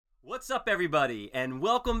What's up, everybody, and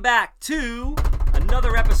welcome back to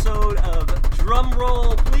another episode of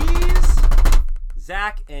Drumroll Please,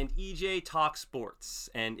 Zach and EJ Talk Sports.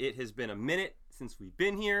 And it has been a minute since we've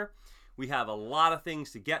been here. We have a lot of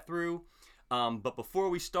things to get through. But before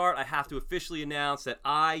we start, I have to officially announce that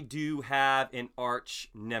I do have an arch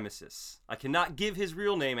nemesis. I cannot give his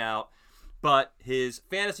real name out, but his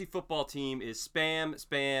fantasy football team is Spam,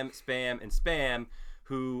 and Spam,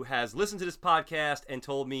 who has listened to this podcast and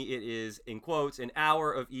told me it is, in quotes, an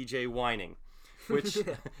hour of EJ whining. Which,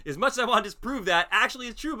 as much as I want to disprove that, actually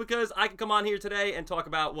is true because I can come on here today and talk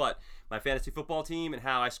about what? My fantasy football team and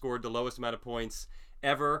how I scored the lowest amount of points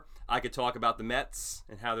ever. I could talk about the Mets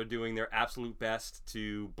and how they're doing their absolute best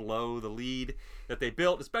to blow the lead that they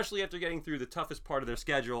built, especially after getting through the toughest part of their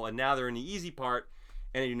schedule, and now they're in the easy part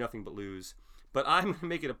and they do nothing but lose. But I'm going to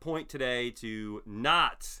make it a point today to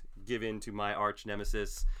not give in to my arch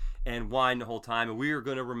nemesis and whine the whole time, and we are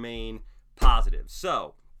going to remain positive.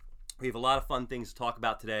 So we have a lot of fun things to talk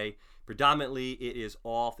about today. Predominantly, it is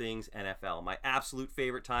all things NFL. My absolute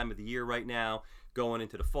favorite time of the year right now, going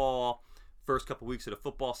into the fall. First couple weeks of the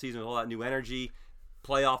football season with all that new energy,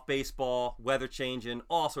 playoff baseball, weather changing,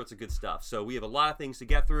 all sorts of good stuff. So we have a lot of things to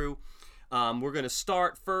get through. We're going to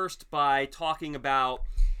start first by talking about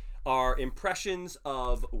our impressions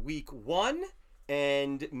of week one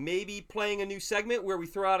and maybe playing a new segment where we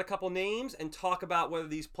throw out a couple names and talk about whether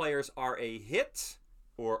these players are a hit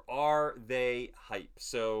or are they hype.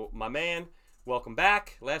 So, my man, welcome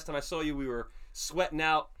back. Last time I saw you, we were sweating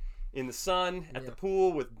out in the sun at the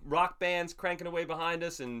pool with rock bands cranking away behind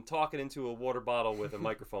us and talking into a water bottle with a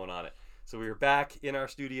microphone on it. So we are back in our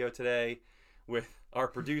studio today with our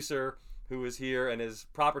producer who is here and is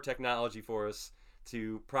proper technology for us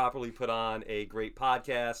to properly put on a great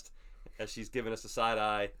podcast, as she's given us a side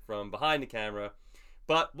eye from behind the camera.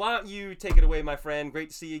 But why don't you take it away, my friend?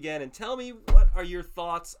 Great to see you again, and tell me, what are your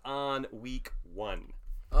thoughts on week one?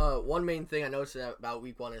 One main thing I noticed about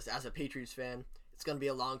week one is, as a Patriots fan, it's going to be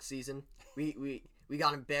a long season. We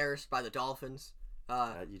got embarrassed by the Dolphins.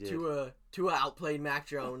 You did. Tua outplayed Mac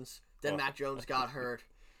Jones. Then Mac Jones got hurt.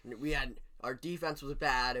 Our defense was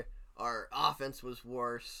bad. Our offense was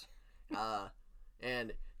worse.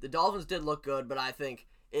 And the Dolphins did look good, but I think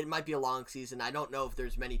it might be a long season. I don't know if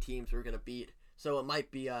there's many teams we're going to beat. So it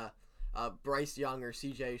might be a Bryce Young or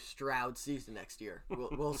CJ Stroud season next year.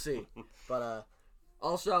 We'll see. But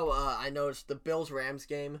also, I noticed the Bills-Rams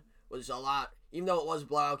game was a lot. Even though it was a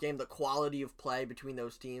blowout game, the quality of play between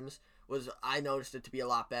those teams I noticed it to be a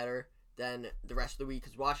lot better than the rest of the week.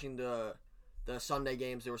 Because watching the Sunday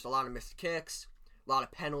games, there was a lot of missed kicks, a lot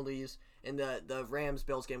of penalties, and the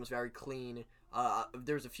Rams-Bills game was very clean.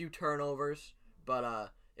 There was a few turnovers,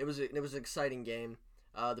 but it was an exciting game.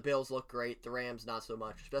 The Bills looked great. The Rams not so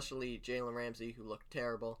much, especially Jalen Ramsey, who looked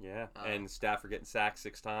terrible. Yeah, and Stafford getting sacked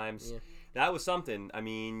 6 times. Yeah. That was something. I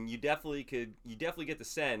mean, you definitely get the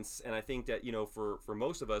sense, and I think that, for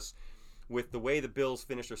most of us, with the way the Bills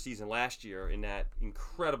finished their season last year in that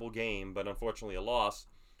incredible game, but unfortunately a loss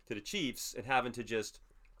to the Chiefs, and having to just,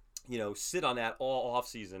 sit on that all off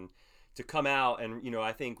season to come out and,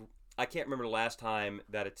 I can't remember the last time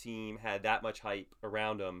that a team had that much hype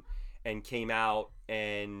around them and came out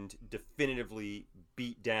and definitively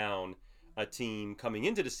beat down a team coming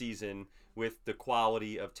into the season with the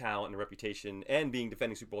quality of talent and reputation and being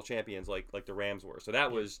defending Super Bowl champions like the Rams were. So that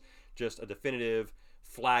was just a definitive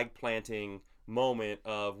flag planting moment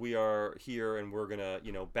of, we are here and we're going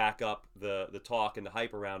to, back up the talk and the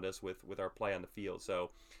hype around us with our play on the field.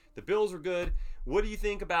 So the Bills are good. What do you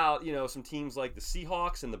think about, some teams like the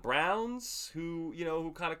Seahawks and the Browns who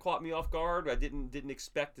kind of caught me off guard? I didn't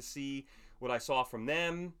expect to see what I saw from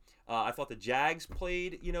them. I thought the Jags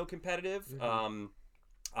played, competitive. Mm-hmm.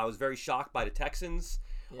 I was very shocked by the Texans,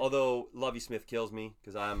 although Lovie Smith kills me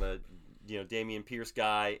because I'm a, Dameon Pierce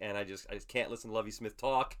guy, and I just can't listen to Lovie Smith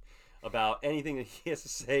talk about anything that he has to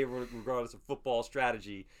say regardless of football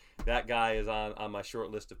strategy. That guy is on my short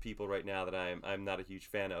list of people right now that I'm not a huge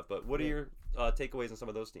fan of. But what are your takeaways on some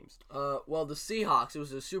of those teams? Well, the Seahawks, it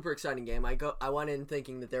was a super exciting game. I went in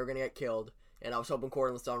thinking that they were going to get killed, and I was hoping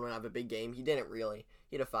Courtland Sutton would have a big game. He didn't really.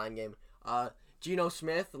 He had a fine game. Geno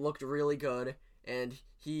Smith looked really good, and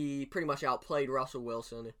he pretty much outplayed Russell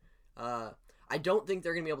Wilson. I don't think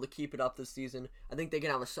they're going to be able to keep it up this season. I think they can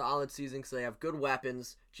have a solid season because they have good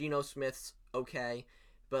weapons. Geno Smith's okay,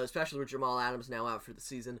 but especially with Jamal Adams now out for the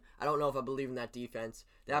season, I don't know if I believe in that defense.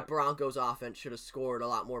 That Broncos offense should have scored a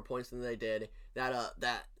lot more points than they did.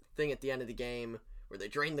 That thing at the end of the game where they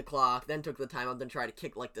drained the clock, then took the timeout, then tried to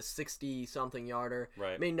kick like the 60-something yarder.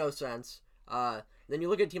 Right. Made no sense. Then you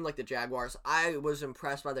look at a team like the Jaguars. I was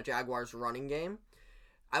impressed by the Jaguars' running game.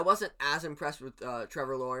 I wasn't as impressed with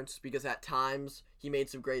Trevor Lawrence because at times he made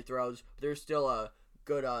some great throws. But there's still a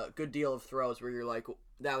good deal of throws where you're like,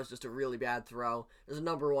 that was just a really bad throw. As a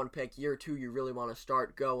number 1 pick, year 2, you really want to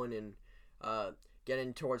start going and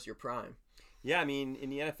getting towards your prime. Yeah, I mean,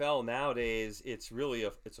 in the NFL nowadays, it's really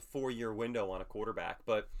a 4-year window on a quarterback.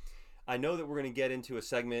 But I know that we're going to get into a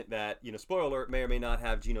segment that, spoiler alert, may or may not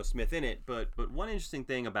have Geno Smith in it. But one interesting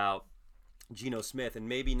thing about Geno Smith, and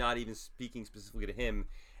maybe not even speaking specifically to him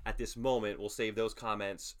at this moment, we'll save those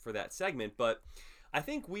comments for that segment. But I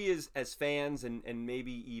think we as fans and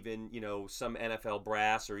maybe even, some NFL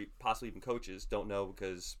brass or possibly even coaches, don't know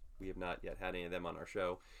because we have not yet had any of them on our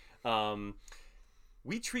show,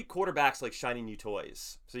 we treat quarterbacks like shiny new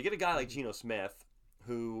toys. So you get a guy like Geno Smith,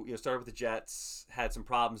 who started with the Jets, had some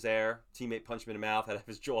problems there. Teammate punched him in the mouth, had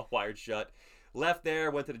his jaw wired shut. Left there,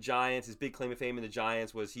 went to the Giants. His big claim of fame in the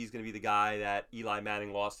Giants was he's going to be the guy that Eli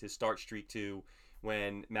Manning lost his start streak to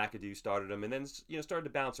when McAdoo started him, and then started to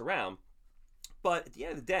bounce around. But at the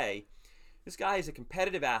end of the day, this guy is a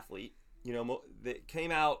competitive athlete. That came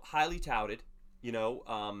out highly touted.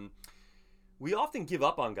 We often give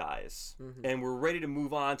up on guys, and we're ready to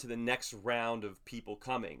move on to the next round of people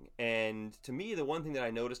coming. And to me, the one thing that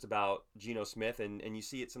I noticed about Geno Smith, and you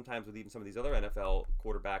see it sometimes with even some of these other NFL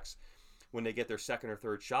quarterbacks, when they get their second or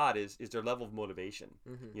third shot, is their level of motivation.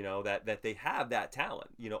 That they have that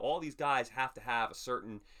talent. All these guys have to have a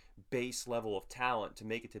certain base level of talent to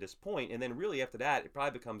make it to this point. And then really after that, it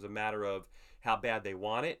probably becomes a matter of how bad they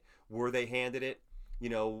want it. Were they handed it?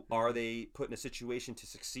 Are they put in a situation to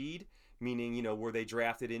succeed? Meaning, were they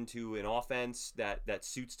drafted into an offense that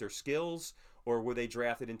suits their skills, or were they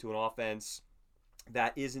drafted into an offense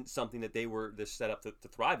that isn't something that they were set up to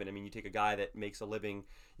thrive in? I mean, you take a guy that makes a living,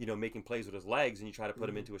 making plays with his legs, and you try to put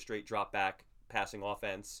him into a straight drop back passing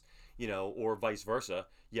offense, or vice versa.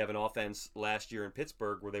 You have an offense last year in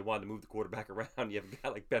Pittsburgh where they wanted to move the quarterback around. You have a guy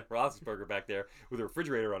like Ben Roethlisberger back there with a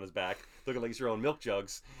refrigerator on his back, looking like he's throwing milk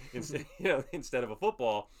jugs instead of a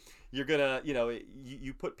football. You're gonna,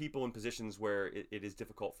 you put people in positions where it is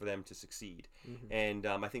difficult for them to succeed. And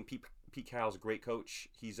I think Pete Carroll's a great coach.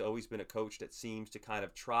 He's always been a coach that seems to kind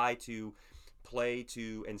of try to play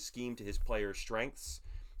to and scheme to his players' strengths.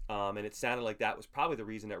 And it sounded like that was probably the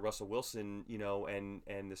reason that Russell Wilson,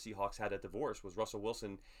 and the Seahawks had that divorce, was Russell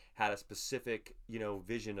Wilson had a specific,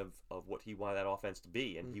 vision of what he wanted that offense to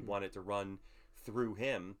be, and he wanted to run through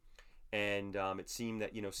him. And it seemed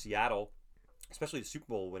that, Seattle, especially the Super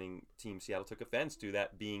Bowl winning team, Seattle, took offense to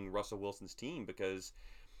that being Russell Wilson's team because,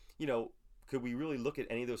 could we really look at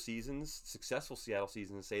any of those seasons, successful Seattle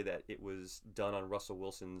seasons, and say that it was done on Russell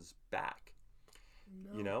Wilson's back?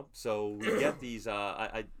 No. So we get these.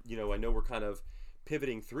 I know we're kind of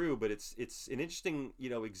pivoting through, but it's an interesting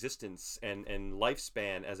existence and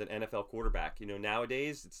lifespan as an NFL quarterback.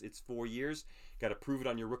 Nowadays it's 4 years. Got to prove it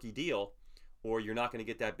on your rookie deal, or you're not going to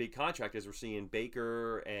get that big contract, as we're seeing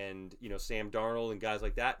Baker and Sam Darnold and guys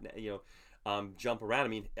like that jump around. I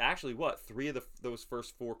mean, actually, 3 of those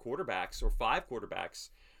first 4 quarterbacks or 5 quarterbacks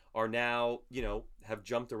are now have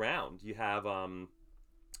jumped around. You have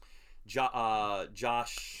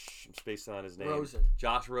Josh, I'm spacing on his name.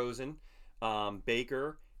 Josh Rosen,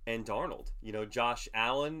 Baker, and Darnold. Josh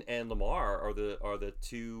Allen and Lamar are the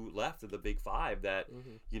 2 left of the big 5 that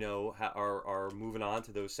are moving on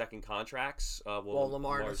to those second contracts.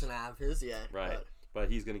 Lamar doesn't have his yet, right? But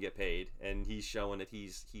he's going to get paid, and he's showing that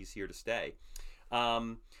he's here to stay.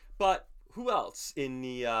 But who else in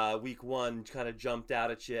the week 1 kind of jumped out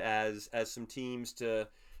at you as some teams to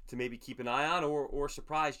maybe keep an eye on, or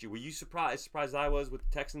surprised you? Were you surprised as I was with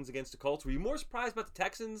the Texans against the Colts? Were you more surprised about the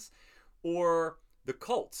Texans or the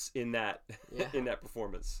Colts in that in that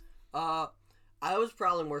performance? I was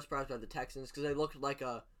probably more surprised by the Texans because they looked like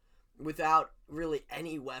without really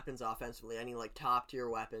any weapons offensively, any like top tier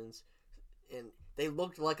weapons, and they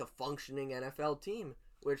looked like a functioning NFL team,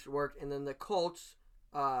 which worked. And then the Colts,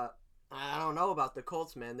 I don't know about the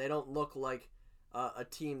Colts, man. They don't look like a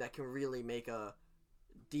team that can really make a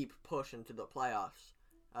deep push into the playoffs.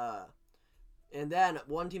 And then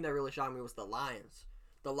one team that really shocked me was the Lions.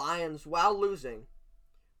 The Lions, while losing,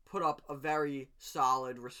 put up a very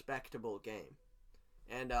solid, respectable game.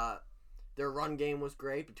 And their run game was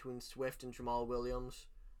great between Swift and Jamal Williams.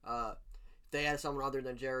 If they had someone other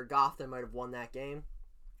than Jared Goff, they might have won that game.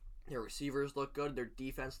 Their receivers look good. Their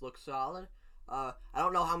defense looks solid. I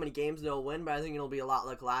don't know how many games they'll win, but I think it'll be a lot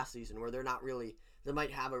like last season where they're not really... They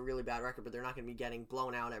might have a really bad record, but they're not going to be getting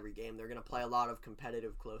blown out every game. They're going to play a lot of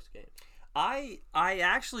competitive, close games. I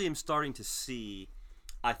actually am starting to see,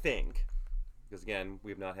 I think, because again,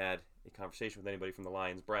 we have not had a conversation with anybody from the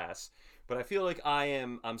Lions brass, but I feel like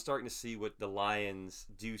I'm starting to see what the Lions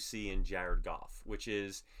do see in Jared Goff, which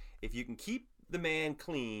is if you can keep the man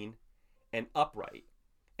clean and upright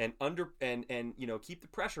and keep the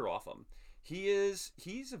pressure off him. He's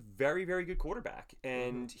a very, very good quarterback,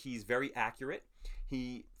 and he's very accurate.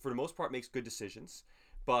 He, for the most part, makes good decisions.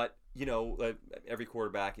 But, every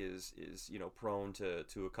quarterback is prone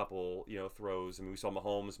to a couple, throws. I mean, we saw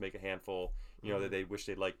Mahomes make a handful, that they wish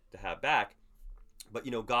they'd like to have back. But,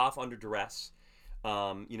 Goff under duress,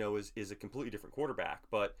 is a completely different quarterback.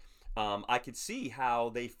 But I could see how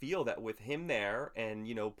they feel that with him there and,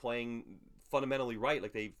 playing fundamentally right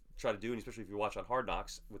like they try to do, and especially if you watch on Hard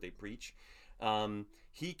Knocks, what they preach,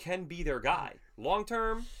 he can be their guy. Long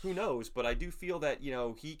term, who knows? But I do feel that,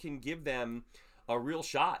 he can give them a real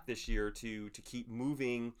shot this year to keep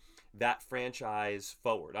moving that franchise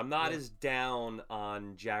forward. I'm not as down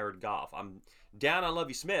on Jared Goff. I'm down on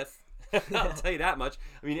Lovie Smith. I'll tell you that much.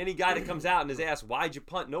 I mean, any guy that comes out and is asked, why'd you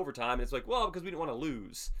punt in overtime? And it's like, well, because we didn't want to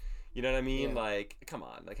lose. You know what I mean? Yeah. Like, come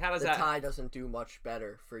on. Like, how does that... The tie doesn't do much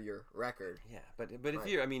better for your record. Yeah, but if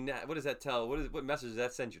you're... I mean, what does that tell? What message does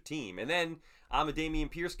that send your team? And then, I'm a Dameon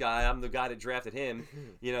Pierce guy. I'm the guy that drafted him.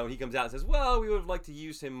 He comes out and says, well, we would have liked to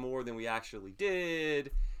use him more than we actually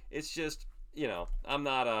did. It's just, I'm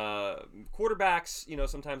not a... Quarterbacks,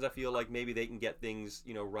 sometimes I feel like maybe they can get things,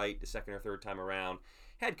 right the second or third time around.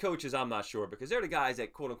 Head coaches, I'm not sure, because they're the guys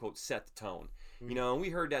that, quote-unquote, set the tone. And we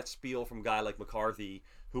heard that spiel from a guy like McCarthy,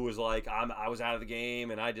 who was like, I was out of the game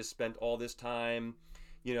and I just spent all this time,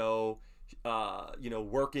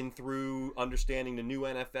 working through understanding the new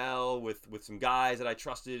NFL with some guys that I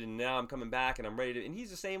trusted, and now I'm coming back and I'm ready to. And he's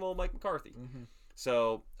the same old Mike McCarthy.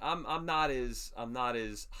 So I'm not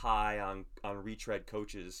as high on retread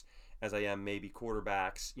coaches as I am maybe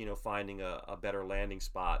quarterbacks, finding a better landing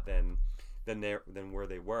spot than where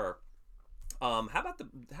they were. How about the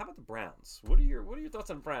Browns? What are your thoughts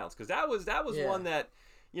on Browns? Because that was one that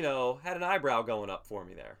had an eyebrow going up for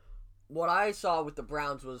me there. What I saw with the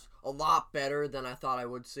Browns was a lot better than I thought I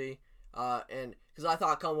would see, and because I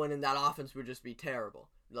thought coming in that offense would just be terrible,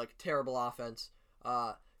 like a terrible offense.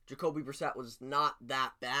 Jacoby Brissett was not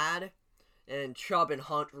that bad, and Chubb and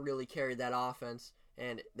Hunt really carried that offense,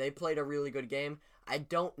 and they played a really good game. I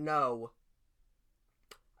don't know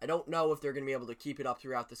if they're going to be able to keep it up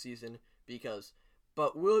throughout the season.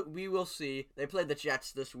 But we will see. They played the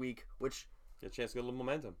Jets this week, which get a chance to get a little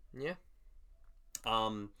momentum. Yeah.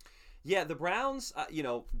 The Browns.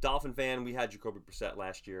 Dolphin fan. We had Jacoby Brissett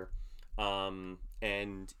last year, and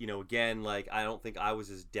again, like I don't think I was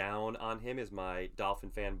as down on him as my Dolphin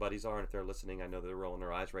fan buddies are. And if they're listening, I know they're rolling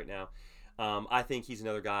their eyes right now. I think he's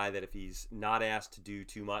another guy that if he's not asked to do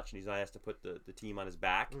too much and he's not asked to put the team on his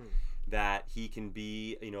back, that he can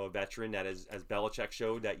be, a veteran that as Belichick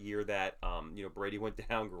showed that year that, Brady went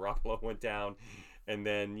down, Garoppolo went down, and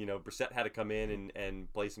then, Brissett had to come in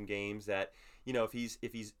and play some games that, if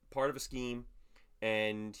he's part of a scheme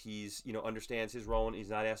and he's, understands his role and he's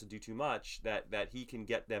not asked to do too much, that he can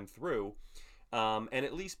get them through, and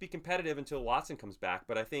at least be competitive until Watson comes back.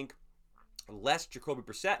 But I think less Jacoby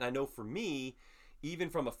Brissett, and I know for me, even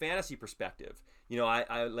from a fantasy perspective,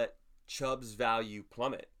 I let Chubb's value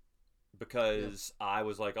plummet because I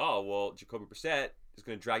was like, oh well, Jacoby Brissett is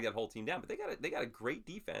going to drag that whole team down. But they got a great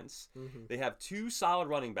defense. They have two solid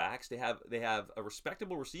running backs. They have a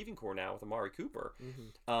respectable receiving core now with Amari Cooper.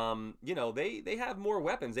 They have more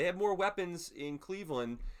weapons. They have more weapons in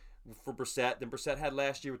Cleveland for Brissett than Brissett had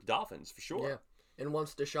last year with the Dolphins, for sure. Yeah. And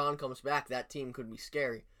once Deshaun comes back, that team could be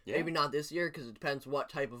scary. Yeah. Maybe not this year because it depends what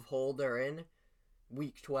type of hole they're in.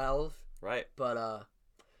 Week 12. Right. But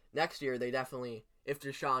next year, they definitely, if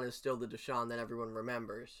Deshaun is still the Deshaun that everyone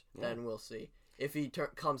remembers, then we'll see. If he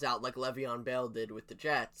comes out like Le'Veon Bell did with the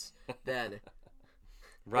Jets, then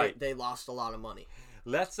right. they lost a lot of money.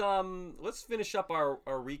 Let's finish up our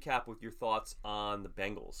recap with your thoughts on the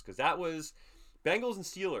Bengals, because that was Bengals and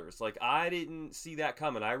Steelers. Like, I didn't see that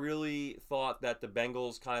coming. I really thought that the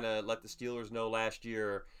Bengals kind of let the Steelers know last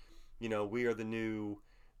year, we are the new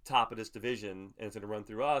top of this division, and it's going to run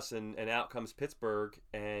through us. And out comes Pittsburgh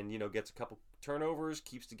and, gets a couple turnovers,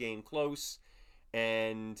 keeps the game close.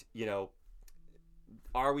 And,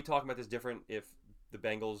 are we talking about this different if the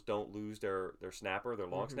Bengals don't lose their snapper, their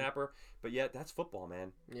long snapper? But yet, that's football,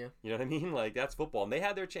 man. Yeah. You know what I mean? Like, that's football. And they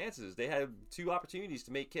had their chances. They had two opportunities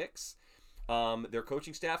to make kicks. Their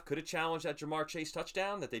coaching staff could have challenged that Jamar Chase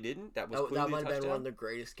touchdown that they didn't. That was clearly that might a touchdown. have been one of the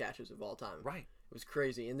greatest catches of all time. Right. It was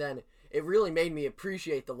crazy. And then it really made me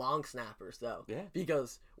appreciate the long snappers, though. Yeah.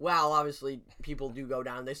 Because, obviously people do go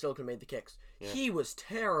down. They still could have made the kicks. Yeah. He was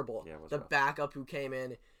terrible. Yeah, it was the rough. backup who came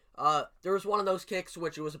in, There was one of those kicks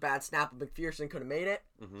which it was a bad snap, but McPherson could have made it.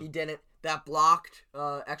 Mm-hmm. He didn't. That blocked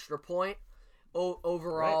extra point.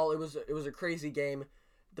 Overall, Right. it was a crazy game.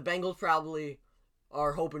 The Bengals probably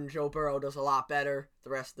are hoping Joe Burrow does a lot better the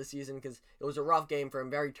rest of the season because it was a rough game for him,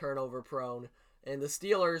 very turnover prone. And the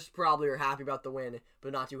Steelers probably are happy about the win,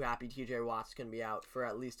 but not too happy TJ Watt's going to be out for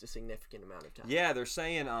at least a significant amount of time. Yeah, they're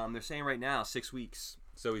saying right now 6 weeks,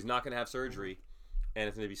 so he's not going to have surgery, and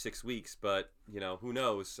it's going to be 6 weeks. But who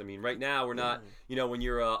knows? I mean, right now we're not. When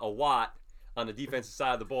you're a Watt on the defensive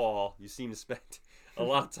side of the ball, you seem to spend a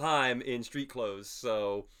lot of time in street clothes.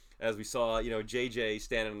 So as we saw, JJ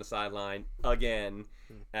standing on the sideline again,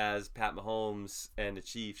 as Pat Mahomes and the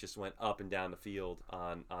Chiefs just went up and down the field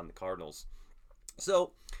on the Cardinals.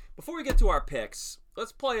 So before we get to our picks,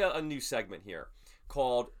 let's play a new segment here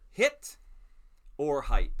called Hit or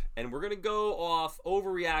Hype. And we're going to go off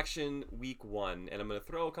overreaction week 1. And I'm going to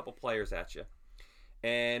throw a couple players at you.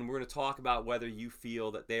 And we're going to talk about whether you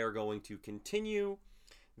feel that they are going to continue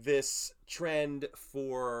this trend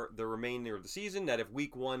for the remainder of the season. That if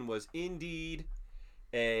week 1 was indeed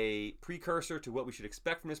a precursor to what we should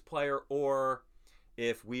expect from this player, or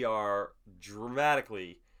if we are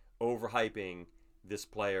dramatically overhyping this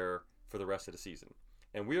player for the rest of the season.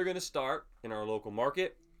 And we are going to start in our local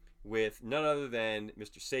market with none other than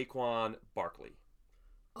Mr. Saquon Barkley.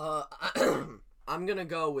 I'm going to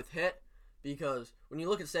go with Hit because when you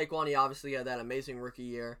look at Saquon, he obviously had that amazing rookie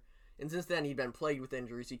year. And since then, he'd been plagued with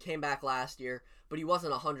injuries. He came back last year, but he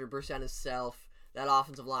wasn't 100% himself. That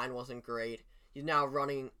offensive line wasn't great. He's now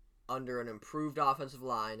running under an improved offensive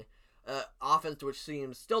line. Offense which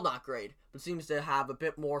seems still not great, but seems to have a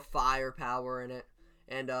bit more firepower in it.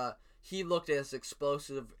 And he looked as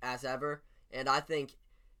explosive as ever. And I think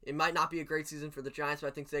it might not be a great season for the Giants, but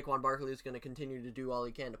I think Saquon Barkley is going to continue to do all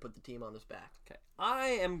he can to put the team on his back. Okay, I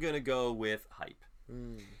am going to go with hype.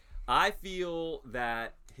 I feel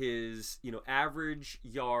that his average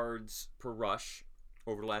yards per rush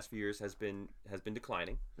over the last few years has been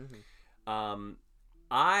declining.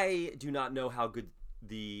 I do not know how good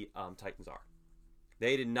the Titans are.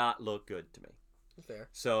 They did not look good to me. Fair.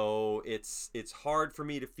 So it's hard for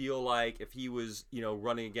me to feel like if he was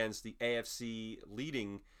running against the AFC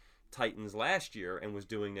leading Titans last year and was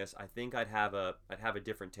doing this, I think I'd have a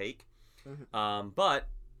different take. But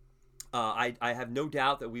I have no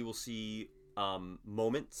doubt that we will see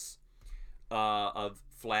moments of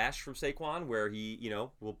flash from Saquon where he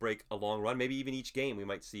will break a long run. Maybe even each game we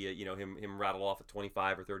might see him rattle off a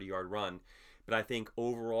 25 or 30 yard run. But I think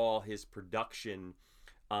overall his production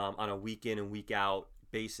on a week in and week out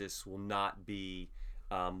basis will not be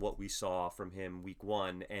what we saw from him week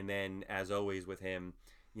 1. And then as always with him,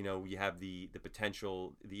 you have the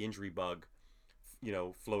potential, the injury bug,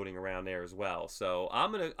 floating around there as well. So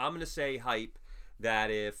I'm gonna say hype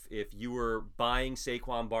that if you were buying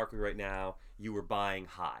Saquon Barkley right now, you were buying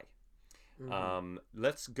high.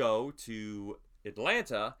 Let's go to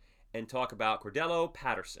Atlanta and talk about Cordarrelle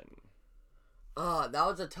Patterson. That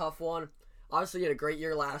was a tough one. Obviously, he had a great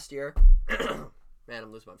year last year. Man,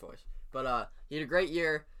 I'm losing my voice. But he had a great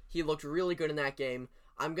year. He looked really good in that game.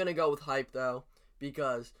 I'm going to go with hype, though,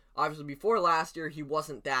 because obviously before last year, he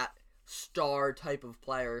wasn't that star type of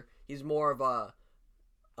player. He's more of a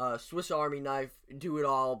Swiss Army knife, do it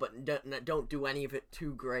all, but don't do any of it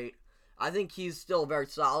too great. I think he's still a very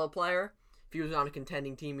solid player. If he was on a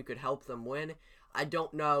contending team, he could help them win. I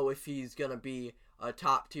don't know if he's going to be a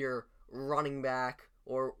top-tier running back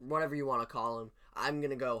or whatever you want to call him. I'm going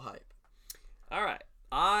to go hype. All right.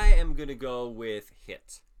 I am going to go with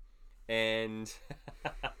hit. And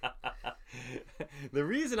the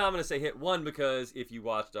reason I'm going to say hit, one, because if you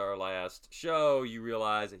watched our last show, you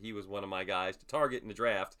realize that he was one of my guys to target in the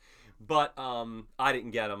draft. But I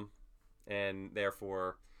didn't get him. And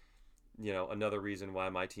therefore, another reason why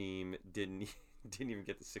my team didn't even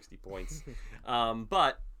get the 60 points.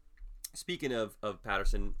 But speaking of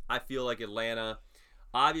Patterson, I feel like Atlanta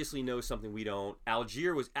obviously knows something we don't.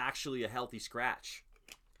 Algier was actually a healthy scratch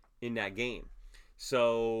in that game.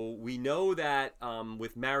 So we know that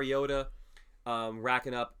with Mariota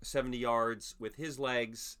racking up 70 yards with his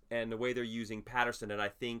legs and the way they're using Patterson, and I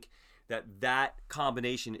think that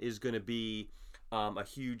combination is going to be a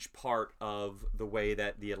huge part of the way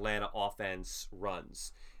that the Atlanta offense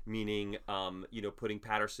runs. Meaning, putting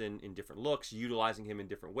Patterson in different looks, utilizing him in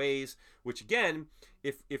different ways, which again,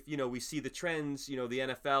 if we see the trends, the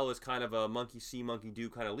NFL is kind of a monkey see, monkey do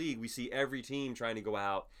kind of league. We see every team trying to go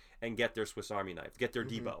out and get their Swiss Army knife, get their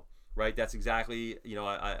Debo, right? That's exactly,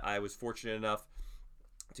 I was fortunate enough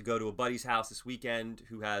to go to a buddy's house this weekend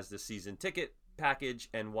who has the season ticket package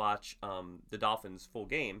and watch the Dolphins full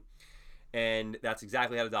game. And that's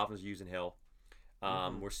exactly how the Dolphins are using Hill.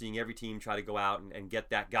 We're seeing every team try to go out and get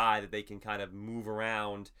that guy that they can kind of move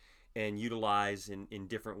around and utilize in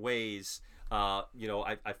different ways. I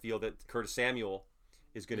feel that Curtis Samuel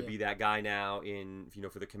is going to be that guy now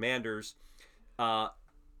for the Commanders.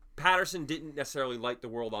 Patterson didn't necessarily light the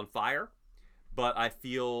world on fire, but I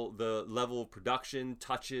feel the level of production,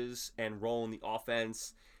 touches, and role in the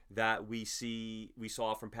offense that we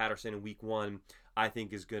saw from Patterson in Week 1, I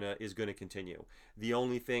think is gonna continue. The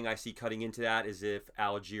only thing I see cutting into that is if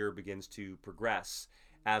Algier begins to progress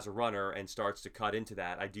as a runner and starts to cut into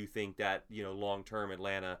that. I do think that long term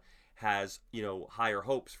Atlanta has higher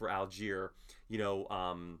hopes for Algier,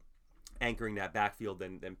 anchoring that backfield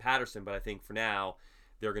than Patterson. But I think for now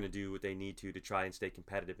they're going to do what they need to try and stay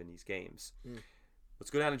competitive in these games.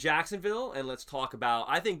 Let's go down to Jacksonville and let's talk about.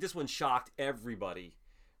 I think this one shocked everybody.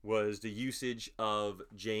 Was the usage of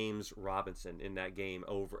James Robinson in that game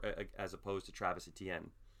as opposed to Travis Etienne.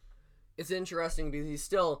 It's interesting because he's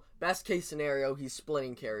still, best case scenario, he's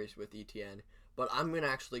splitting carries with Etienne. But I'm going to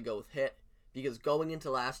actually go with Hit because going into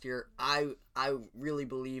last year, I really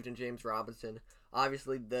believed in James Robinson.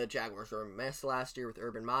 Obviously, the Jaguars were a mess last year with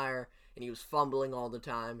Urban Meyer, and he was fumbling all the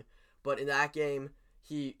time. But in that game,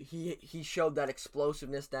 he showed that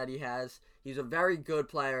explosiveness that he has. He's a very good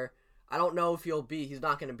player. I don't know if he's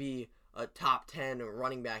not going to be a top 10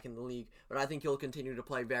 running back in the league, but I think he'll continue to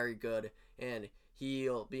play very good, and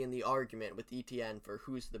he'll be in the argument with Etienne for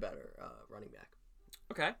who's the better running back.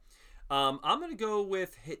 Okay. I'm going to go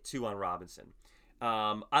with Hit 2 on Robinson.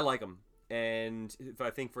 I like him, and I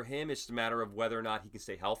think for him, it's just a matter of whether or not he can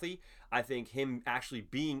stay healthy. I think him actually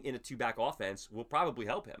being in a two-back offense will probably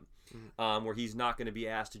help him, where he's not going to be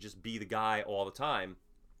asked to just be the guy all the time.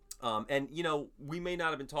 And we may not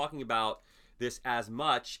have been talking about this as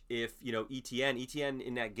much if Etienne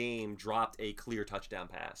in that game dropped a clear touchdown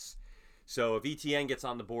pass. So if Etienne gets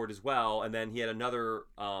on the board as well, and then he had another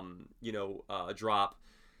drop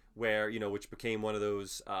where which became one of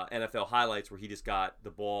those NFL highlights where he just got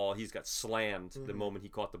the ball, he's got slammed the moment he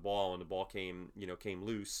caught the ball and the ball came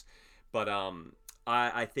loose. But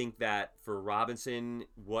I think that for Robinson,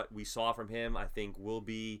 what we saw from him, I think will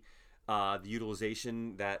be the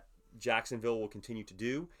utilization that Jacksonville will continue to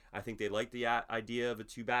do. I think they like the idea of a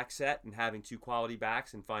two-back set and having two quality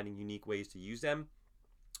backs and finding unique ways to use them.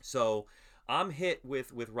 So I'm hit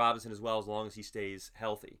with Robinson as long as he stays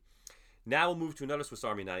healthy. Now we'll move to another Swiss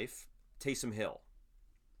Army knife, Taysom Hill.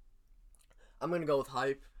 I'm going to go with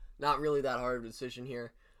hype. Not really that hard of a decision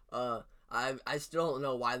here. I still don't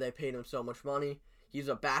know why they paid him so much money. He's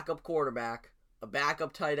a backup quarterback, a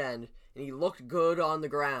backup tight end, and he looked good on the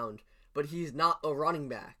ground, but he's not a running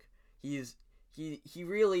back. He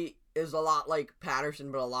really is a lot like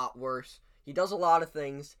Patterson, but a lot worse. He does a lot of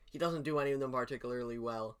things. He doesn't do any of them particularly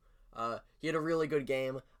well. He had a really good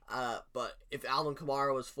game, but if Alvin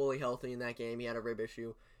Kamara was fully healthy in that game, he had a rib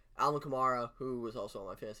issue. Alvin Kamara, who was also on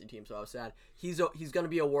my fantasy team, so I was sad. He's going to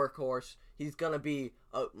be a workhorse. He's going to be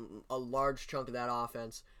a large chunk of that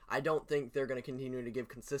offense. I don't think they're going to continue to give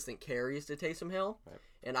consistent carries to Taysom Hill,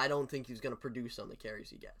 and I don't think he's going to produce on the carries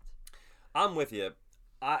he gets. I'm with you.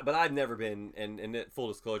 But I've never been, and full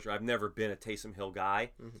disclosure, I've never been a Taysom Hill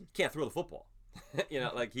guy. Can't throw the football.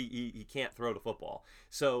 He can't throw the football.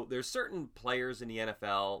 So there's certain players in the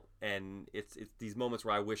NFL, and it's these moments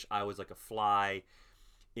where I wish I was like a fly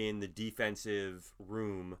in the defensive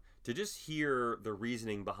room to just hear the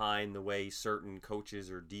reasoning behind the way certain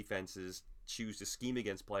coaches or defenses choose to scheme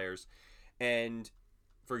against players. And,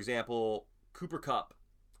 for example, Cooper Kupp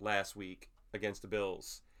last week against the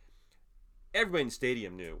Bills. Everybody in the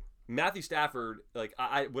stadium knew. Matthew Stafford,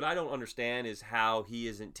 what I don't understand is how he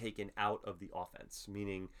isn't taken out of the offense.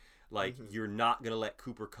 Meaning, you're not going to let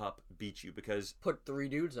Cooper Kupp beat you because... Put 3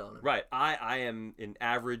 dudes on him. Right. I am an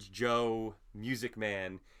average Joe music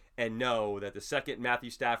man and know that the second Matthew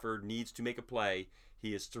Stafford needs to make a play,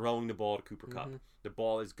 he is throwing the ball to Cooper Kupp. The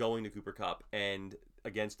ball is going to Cooper Kupp. And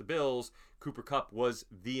against the Bills, Cooper Kupp was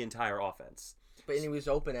the entire offense. But he was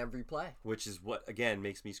open every play. Which is what, again,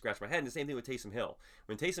 makes me scratch my head. And the same thing with Taysom Hill.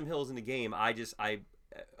 When Taysom Hill is in the game, I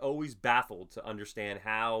always baffled to understand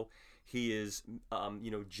how he is,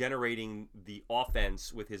 generating the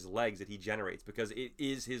offense with his legs that he generates. Because it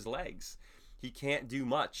is his legs. He can't do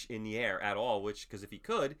much in the air at all, because if he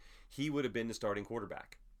could, he would have been the starting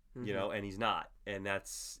quarterback. And he's not. And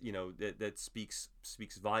that's, that speaks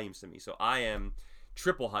volumes to me. So I am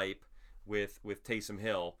triple hype with Taysom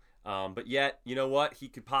Hill. But yet, you know what? He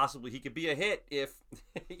could be a hit if,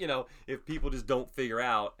 if people just don't figure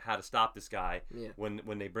out how to stop this guy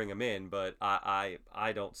when they bring him in. But I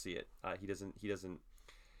don't see it. He doesn't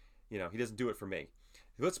do it for me.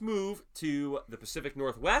 Let's move to the Pacific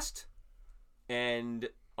Northwest and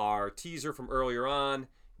our teaser from earlier on,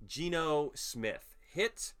 Geno Smith.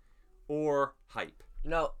 Hit or hype?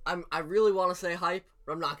 I really want to say hype,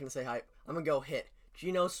 but I'm not going to say hype. I'm going to go hit.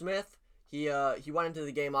 Geno Smith, he went into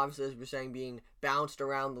the game, obviously, as we were saying, being bounced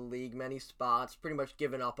around the league, many spots, pretty much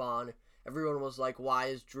given up on. Everyone was like, why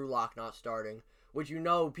is Drew Lock not starting? Which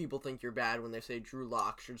people think you're bad when they say Drew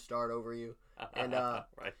Lock should start over you. And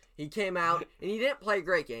right. He came out, and he didn't play a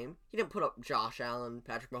great game. He didn't put up Josh Allen,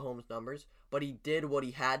 Patrick Mahomes numbers, but he did what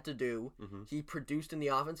he had to do. Mm-hmm. He produced in the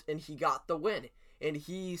offense, and he got the win. And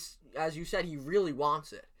he's, as you said, he really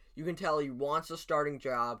wants it. You can tell he wants a starting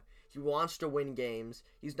job. He wants to win games.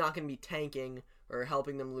 He's not going to be tanking or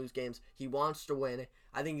helping them lose games. He wants to win.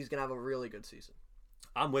 I think he's going to have a really good season.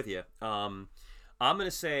 I'm with you. I'm going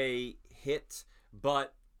to say hit,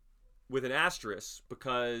 but with an asterisk,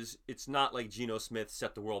 because it's not like Geno Smith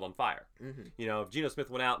set the world on fire. Mm-hmm. If Geno Smith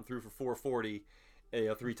went out and threw for 440,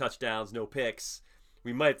 3 touchdowns, no picks,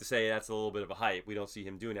 we might have to say that's a little bit of a hype. We don't see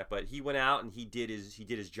him doing that, but he went out and he did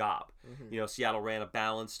his job. Mm-hmm. Seattle ran a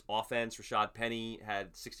balanced offense. Rashad Penny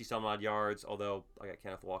had 60-some-odd yards, although I got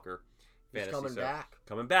Kenneth Walker. He's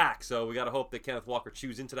coming back. So we got to hope that Kenneth Walker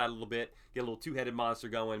chews into that a little bit, get a little two-headed monster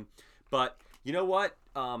going. But you know what?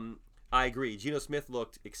 I agree. Geno Smith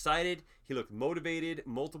looked excited. He looked motivated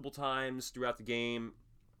multiple times throughout the game.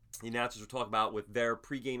 The announcers were talking about with their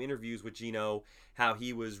pregame interviews with Geno how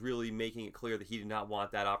he was really making it clear that he did not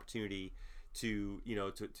want that opportunity to he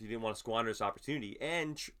didn't want to squander this opportunity.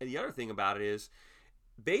 And the other thing about it is,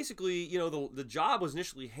 basically, the job was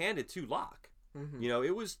initially handed to Locke. Mm-hmm.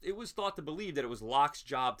 It was thought to believe that it was Locke's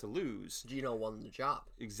job to lose. Geno won the job.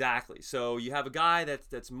 Exactly. So you have a guy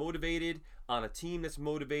that's motivated on a team that's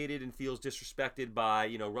motivated and feels disrespected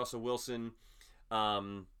by Russell Wilson,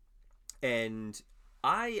 and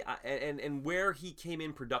where he came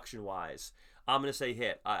in production wise, I'm going to say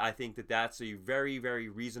hit. I think that's a very, very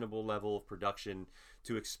reasonable level of production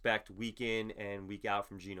to expect week in and week out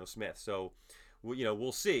from Geno Smith. So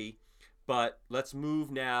we'll see. But let's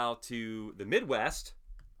move now to the Midwest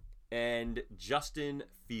and Justin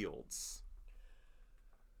Fields.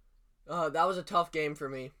 That was a tough game for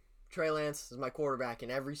me. Trey Lance is my quarterback in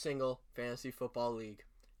every single fantasy football league.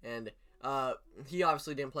 And he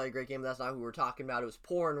obviously didn't play a great game. That's not who we're talking about. It was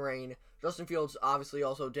pouring rain. Justin Fields obviously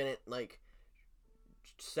also didn't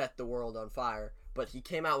set the world on fire. But he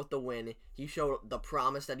came out with the win. He showed the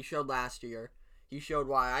promise that he showed last year. He showed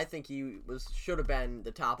why I think he should have been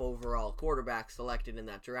the top overall quarterback selected in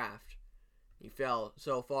that draft. He fell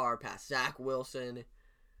so far past Zach Wilson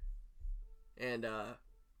and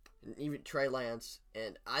even Trey Lance,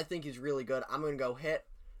 and I think he's really good. I'm going to go hit.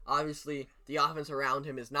 Obviously, the offense around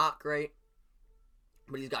him is not great,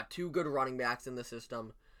 but he's got 2 good running backs in the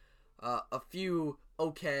system, a few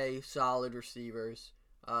okay, solid receivers.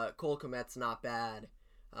 Cole Kmet's not bad.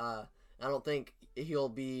 I don't think he'll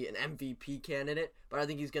be an MVP candidate, but I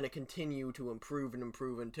think he's going to continue to improve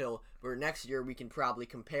until next year we can probably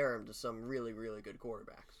compare him to some really, really good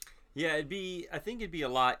quarterbacks. Yeah, I think it'd be a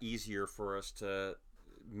lot easier for us to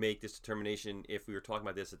make this determination if we were talking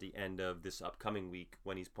about this at the end of this upcoming week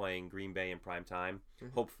when he's playing Green Bay in prime time,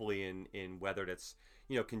 mm-hmm. hopefully in weather that's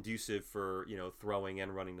conducive for throwing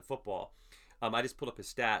and running the football. I just pulled up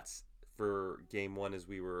his stats for game 1 as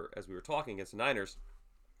we were talking against the Niners.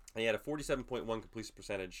 And he had a 47.1 completion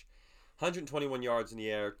percentage, 121 yards in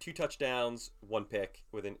the air, 2 touchdowns, 1 pick,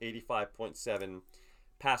 with an 85.7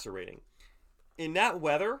 passer rating. In that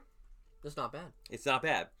weather, that's not bad. It's not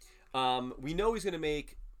bad. We know he's going to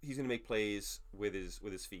make plays with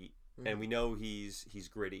his feet, mm-hmm. and we know he's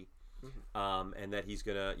gritty, mm-hmm. And that he's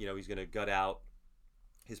gonna gut out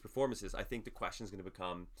his performances. I think the question is going to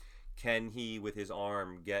become, can he with his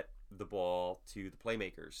arm get the ball to the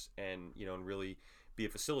playmakers and really be a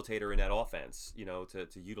facilitator in that offense, to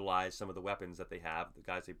utilize some of the weapons that they have, the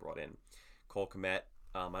guys they brought in. Cole Kmet,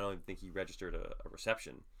 I don't even think he registered a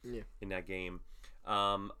reception in that game.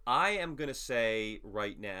 I am going to say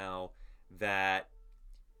right now that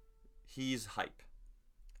he's hype.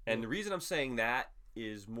 And the reason I'm saying that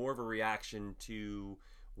is more of a reaction to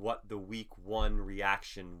what the week 1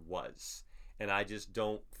 reaction was. And I just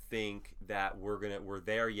don't think that we're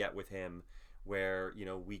there yet with him where,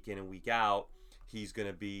 week in and week out, he's going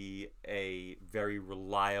to be a very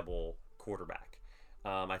reliable quarterback.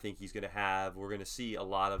 I think we're going to see a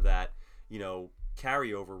lot of that,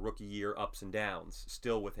 carryover rookie year ups and downs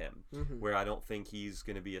still with him, mm-hmm. where I don't think he's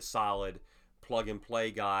going to be a solid plug and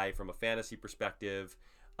play guy from a fantasy perspective,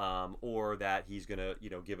 or that he's going to,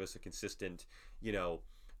 give us a consistent,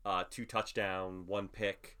 2 touchdown, 1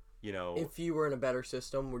 pick, If you were in a better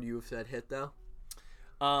system, would you have said hit though?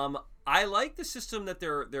 I like the system that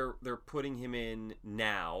they're putting him in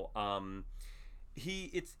now.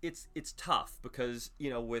 It's tough because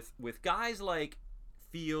with guys like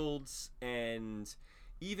Fields and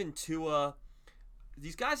even Tua,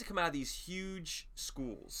 these guys that come out of these huge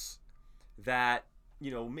schools that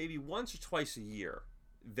maybe once or twice a year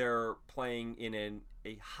they're playing in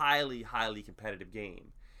a highly competitive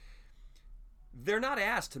game. They're not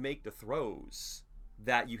asked to make the throws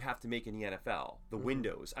that you have to make in the NFL, the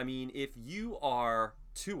windows. I mean, if you are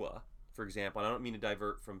Tua, for example, and I don't mean to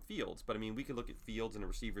divert from Fields, but I mean, we could look at Fields and the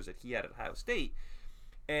receivers that he had at Ohio State,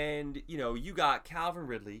 and, you got Calvin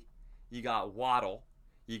Ridley, you got Waddle,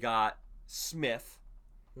 you got Smith,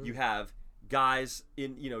 you have guys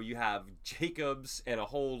you have Jacobs and a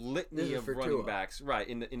whole litany of running Tua. backs, right,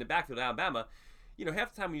 in the backfield of Alabama.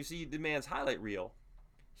 Half the time when you see the man's highlight reel,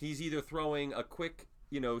 he's either throwing a quick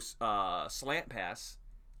slant pass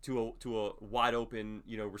to a wide open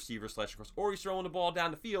receiver / cross, or he's throwing the ball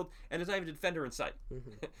down the field and there's not even a defender in sight.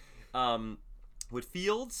 With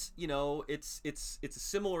Fields, it's a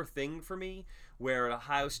similar thing for me, where at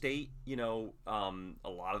Ohio State, a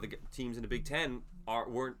lot of the teams in the Big Ten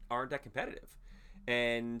aren't that competitive,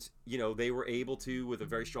 and they were able to, with a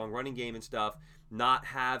very strong running game and stuff, not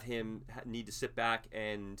have him need to sit back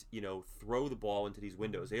and throw the ball into these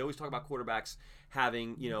windows. They always talk about quarterbacks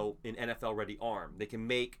having an NFL ready arm. They can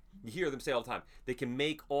make, you hear them say all the time, they can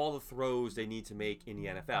make all the throws they need to make in the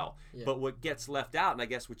NFL. Yeah. But what gets left out, and I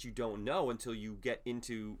guess what you don't know until you get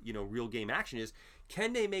into real game action, is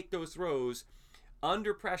can they make those throws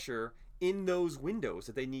under pressure in those windows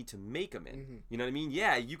that they need to make them in? You know what I mean?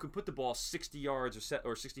 Yeah, you can put the ball 60 yards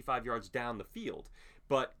or 65 yards down the field,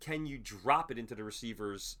 but can you drop it into the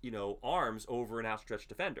receiver's arms over an outstretched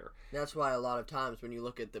defender? That's why a lot of times when you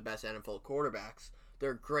look at the best NFL quarterbacks,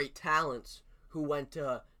 they're great talents who went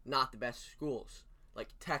to not the best schools, like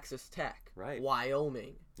Texas Tech, right,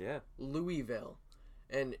 Wyoming, yeah, Louisville.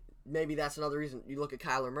 And maybe that's another reason. You look at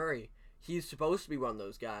Kyler Murray, he's supposed to be one of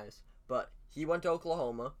those guys, but he went to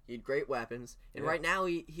Oklahoma. He had great weapons. And right now,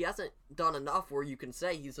 he hasn't done enough where you can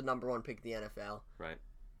say he's the number one pick in the NFL. Right.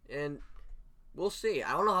 And we'll see.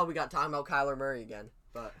 I don't know how we got talking about Kyler Murray again.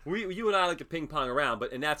 But you and I like to ping pong around,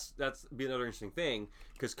 and that's be another interesting thing,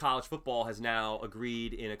 because college football has now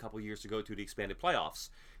agreed in a couple of years to go to the expanded playoffs.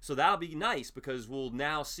 So that'll be nice, because we'll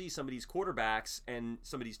now see some of these quarterbacks and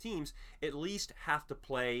some of these teams at least have to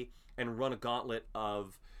play and run a gauntlet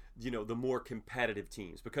of the more competitive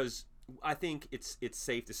teams, because I think it's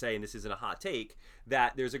safe to say, and this isn't a hot take,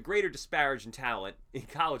 that there's a greater disparage in talent in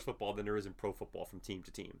college football than there is in pro football from team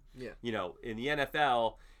to team. Yeah. In the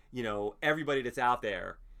NFL, everybody that's out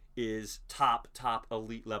there is top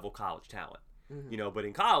elite level college talent. But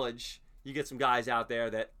in college, you get some guys out there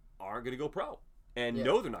that aren't going to go pro and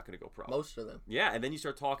know they're not going to go pro. Most of them. Yeah, and then you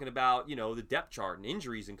start talking about, the depth chart and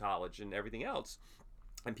injuries in college and everything else,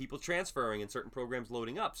 and people transferring and certain programs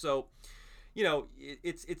loading up. So,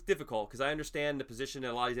 it's difficult, because I understand the position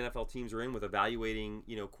that a lot of these NFL teams are in with evaluating,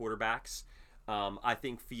 quarterbacks. I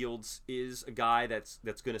think Fields is a guy that's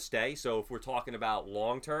going to stay. So if we're talking about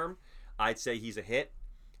long term, I'd say he's a hit.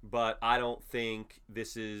 But I don't think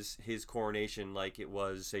this is his coronation like it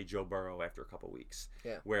was, say, Joe Burrow after a couple weeks,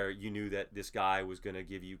 where you knew that this guy was going to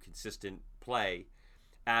give you consistent play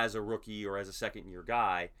as a rookie or as a second-year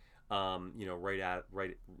guy. Across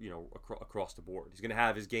the board. He's going to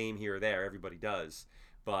have his game here or there. Everybody does.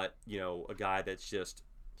 But, a guy that's just,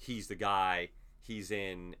 he's the guy, he's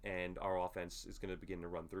in, and our offense is going to begin to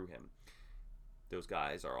run through him. Those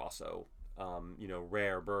guys are also,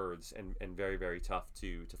 rare birds and very, very tough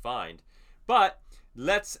to find. But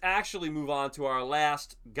let's actually move on to our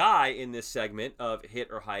last guy in this segment of Hit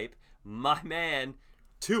or Hype. My man,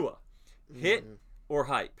 Tua. Hit or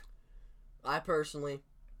hype? I personally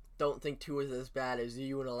don't think Tua is as bad as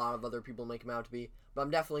you and a lot of other people make him out to be, but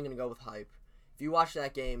I'm definitely going to go with hype. If you watch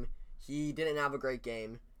that game, he didn't have a great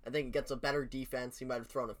game. I think he gets a better defense. He might have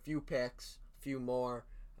thrown a few picks, a few more.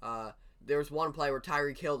 There was one play where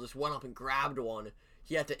Tyreek Hill just went up and grabbed one.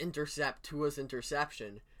 He had to intercept Tua's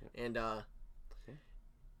interception. And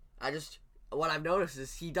what I've noticed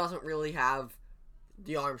is he doesn't really have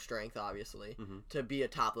the arm strength, obviously, to be a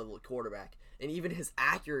top-level quarterback. And even his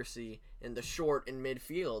accuracy in the short and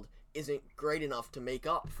midfield isn't great enough to make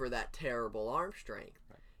up for that terrible arm strength.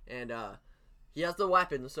 Right. And he has the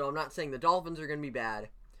weapons, so I'm not saying the Dolphins are going to be bad,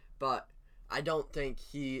 but I don't think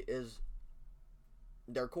he is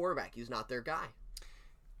their quarterback. He's not their guy.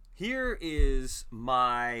 Here is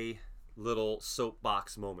my little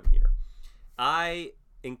soapbox moment here. I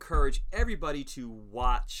encourage everybody to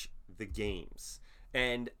watch the games.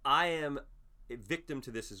 And I am a victim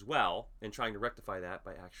to this as well, and trying to rectify that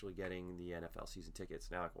by actually getting the NFL season tickets.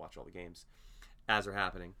 Now I can watch all the games as they're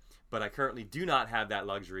happening. But I currently do not have that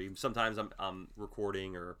luxury. Sometimes I'm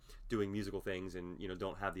recording or doing musical things, and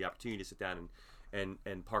don't have the opportunity to sit down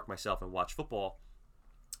and park myself and watch football.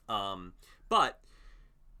 But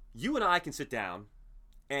you and I can sit down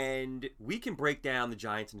and we can break down the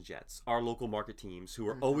Giants and the Jets, our local market teams who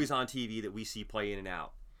are always on TV that we see play in and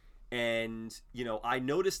out. And, I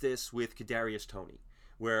noticed this with Kadarius Toney,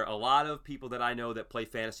 where a lot of people that I know that play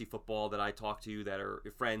fantasy football that I talk to that are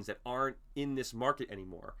friends that aren't in this market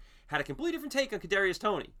anymore had a completely different take on Kadarius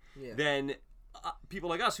Toney than people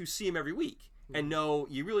like us who see him every week and know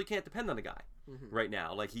you really can't depend on the guy right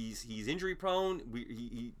now. Like he's injury prone.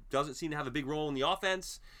 He doesn't seem to have a big role in the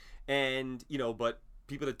offense, and but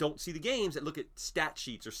people that don't see the games, that look at stat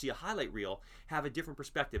sheets or see a highlight reel, have a different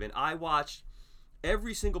perspective. And I watched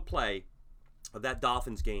every single play of that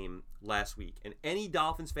Dolphins game last week. And any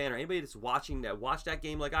Dolphins fan or anybody that's watched that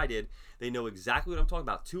game like I did, they know exactly what I'm talking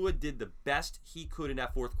about. Tua did the best he could in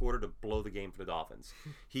that fourth quarter to blow the game for the Dolphins.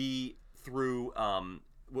 He threw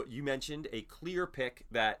what you mentioned, a clear pick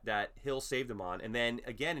that Hill saved him on. And then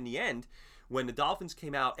again in the end, when the Dolphins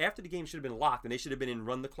came out, after the game should have been locked, and they should have been in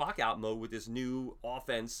run the clock out mode with this new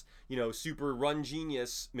offense, super run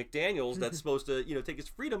genius McDaniels that's supposed to, take his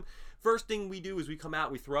freedom. First thing we do is we come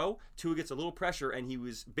out, we throw. Tua gets a little pressure, and he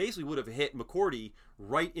would have hit McCourty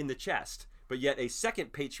right in the chest. But yet a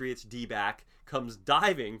second Patriots D-back comes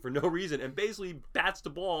diving for no reason and basically bats the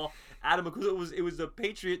ball out of McCourty. It was a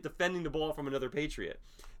Patriot defending the ball from another Patriot.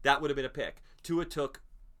 That would have been a pick. Tua took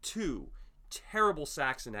 2 terrible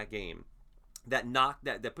sacks in that game that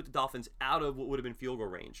put the Dolphins out of what would have been field goal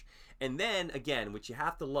range. And then again, which you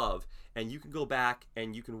have to love, and you can go back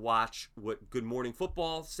and you can watch what Good Morning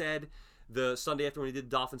Football said the Sunday after when he did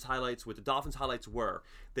Dolphins highlights. What the Dolphins highlights were,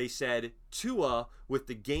 they said Tua with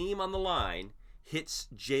the game on the line hits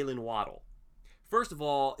Jalen Waddle. First of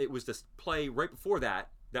all, it was this play right before that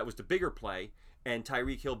was the bigger play, and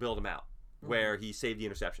Tyreek Hill bailed him out, where he saved the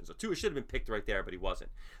interception. So Tua should have been picked right there, but he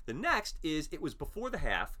wasn't. The next is it was before the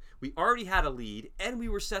half. We already had a lead, and we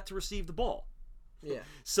were set to receive the ball. Yeah.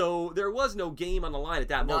 So there was no game on the line at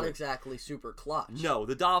that moment. Not exactly super clutch. No,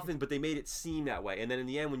 the Dolphins, but they made it seem that way. And then in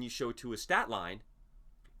the end, when you show Tua's stat line,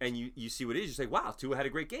 and you see what it is, you say, wow, Tua had a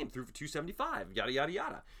great game, threw for 275, yada, yada,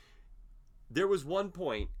 yada. There was one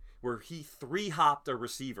point where he 3-hopped a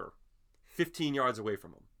receiver 15 yards away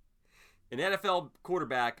from him. An NFL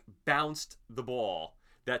quarterback bounced the ball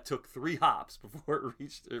that took 3 hops before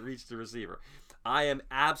it reached the receiver. I am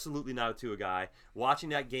absolutely not a Tua guy. Watching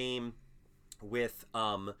that game with,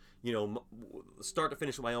 start to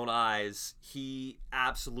finish with my own eyes, he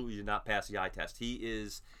absolutely did not pass the eye test. He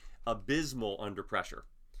is abysmal under pressure.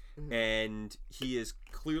 And he is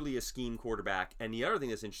clearly a scheme quarterback. And the other thing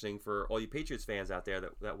that's interesting for all you Patriots fans out there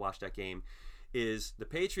that watched that game is the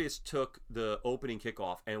Patriots took the opening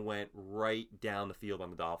kickoff and went right down the field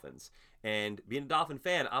on the Dolphins. And being a Dolphin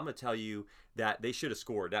fan, I'm going to tell you that they should have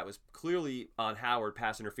scored. That was clearly on Howard,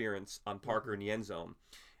 pass interference on Parker in the end zone.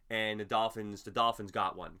 And the Dolphins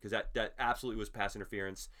got one because that absolutely was pass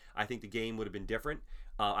interference. I think the game would have been different.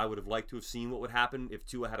 I would have liked to have seen what would happen if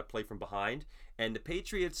Tua had to play from behind. And the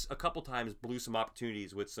Patriots a couple times blew some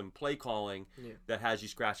opportunities with some play calling that has you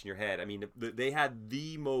scratching your head. I mean, they had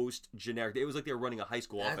the most generic. It was like they were running a high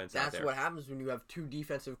school offense out there. That's what happens when you have 2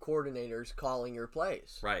 defensive coordinators calling your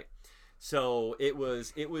plays. Right. So it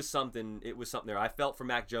was something. It was something there. I felt for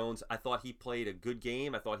Mac Jones. I thought he played a good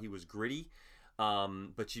game. I thought he was gritty.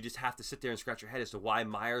 But you just have to sit there and scratch your head as to why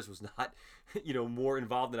Myers was not, more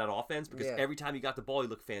involved in that offense. Because every time he got the ball, he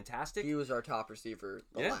looked fantastic. He was our top receiver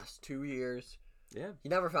the last 2 years. Yeah. He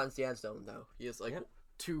never finds the end zone, though. He has,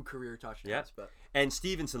 2 career touchdowns. Yeah. But And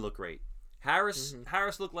Stevenson looked great. Harris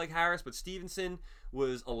looked like Harris, but Stevenson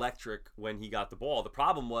was electric when he got the ball. The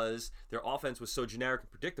problem was their offense was so generic and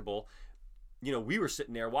predictable. We were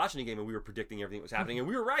sitting there watching the game and we were predicting everything that was happening, and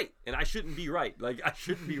we were right. And I shouldn't be right. I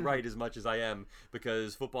shouldn't be right as much as I am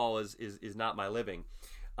because football is not my living.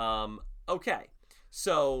 Okay.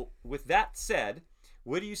 So with that said,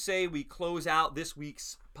 what do you say we close out this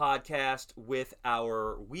week's podcast with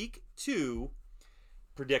our Week 2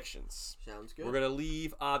 predictions? Sounds good. We're going to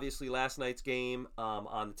leave, obviously, last night's game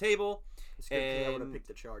on the table. It's good because I would have picked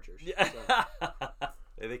the Chargers. Yeah. So.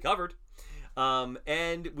 They covered.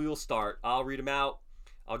 And we will start. I'll read them out.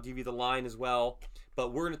 I'll give you the line as well.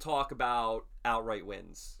 But we're going to talk about outright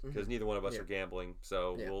wins because neither one of us are gambling.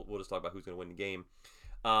 So we'll just talk about who's going to win the game.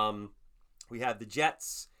 We have the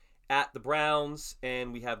Jets at the Browns,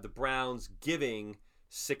 and we have the Browns giving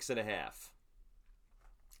 6.5.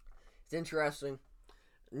 It's interesting.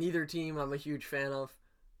 neither team I'm a huge fan of.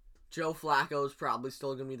 Joe Flacco is probably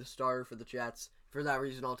still going to be the starter for the Jets. For that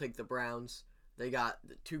reason, I'll take the Browns. They got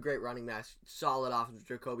two great running backs, solid offense with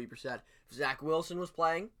Jacoby Brissett. If Zach Wilson was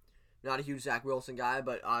playing, not a huge Zach Wilson guy,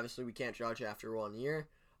 but obviously we can't judge after 1 year.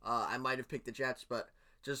 I might have picked the Jets, but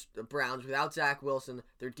just the Browns without Zach Wilson,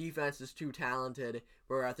 their defense is too talented,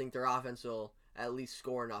 where I think their offense will at least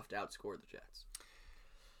score enough to outscore the Jets.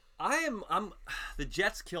 The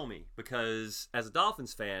Jets kill me because as a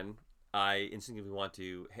Dolphins fan, I instinctively want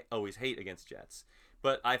to always hate against Jets.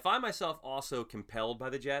 But I find myself also compelled by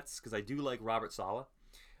the Jets because I do like Robert Saleh.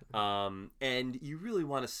 And you really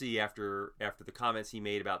want to see after the comments he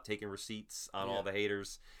made about taking receipts on all the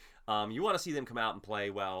haters, you want to see them come out and play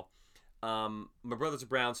well. My brother's a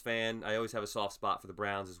Browns fan. I always have a soft spot for the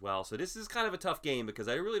Browns as well. So this is kind of a tough game because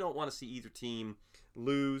I really don't want to see either team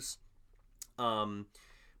lose.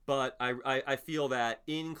 But I feel that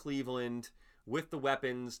in Cleveland, with the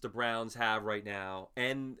weapons the Browns have right now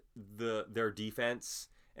and their defense,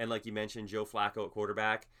 and like you mentioned, Joe Flacco at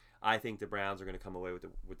quarterback, I think the Browns are going to come away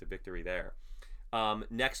with the victory there.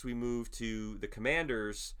 Next, we move to the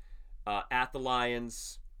Commanders at the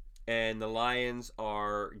Lions, and the Lions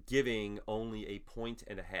are giving only 1.5 points.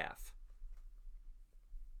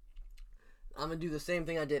 I'm going to do the same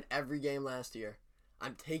thing I did every game last year.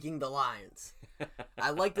 I'm taking the Lions.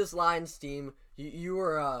 I like this Lions team. You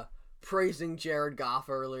were praising Jared Goff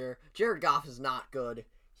earlier. Jared Goff is not good.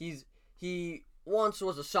 He once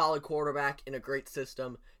was a solid quarterback in a great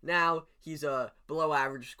system. Now he's a below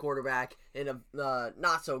average quarterback in a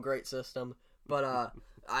not so great system. But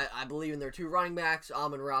I believe in their two running backs,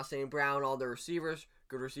 Amon-Ra St. Brown, all their receivers,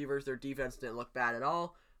 good receivers. Their defense didn't look bad at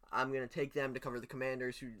all. I'm going to take them to cover the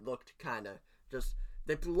Commanders, who looked kind of just,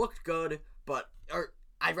 they looked good, or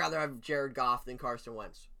I'd rather have Jared Goff than Carson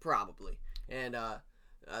Wentz, probably. And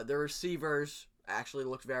the receivers actually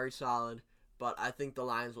looked very solid, but I think the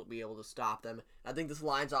Lions will be able to stop them. I think this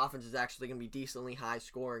Lions offense is actually going to be decently high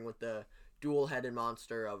scoring with the dual-headed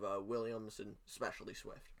monster of Williams and especially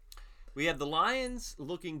Swift. We have the Lions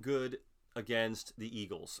looking good against the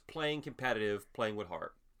Eagles, playing competitive, playing with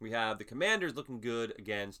heart. We have the Commanders looking good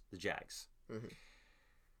against the Jags. Mm-hmm.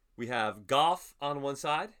 We have Goff on one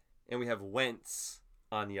side, and we have Wentz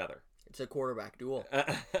on the other. It's a quarterback duel.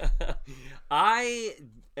 I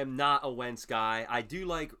am not a Wentz guy. I do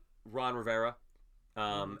like Ron Rivera,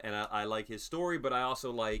 and I like his story, but I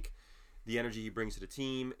also like the energy he brings to the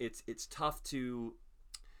team. It's tough to,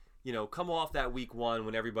 come off that week one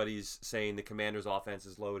when everybody's saying the Commanders' offense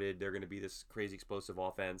is loaded. They're going to be this crazy explosive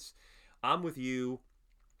offense. I'm with you,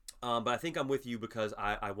 but I think I'm with you because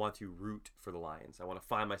I want to root for the Lions. I want to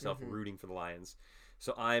find myself rooting for the Lions.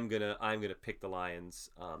 So I'm gonna pick the Lions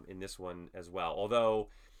in this one as well. Although,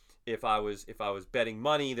 if I was betting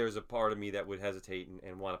money, there's a part of me that would hesitate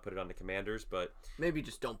and want to put it on the Commanders. But maybe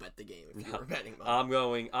just don't bet the game if you were betting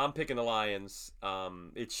money. I'm picking the Lions.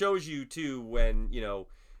 It shows you too when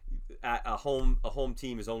a home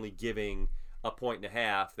team is only giving 1.5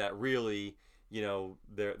 points that really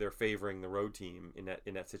they're favoring the road team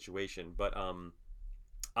in that situation. But I'm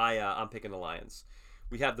picking the Lions.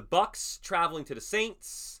 We have the Bucks traveling to the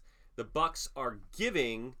Saints. The Bucks are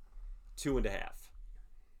giving 2.5.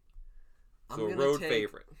 So a road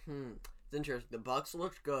favorite. It's interesting. The Bucks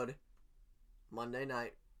looked good Sunday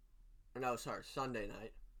night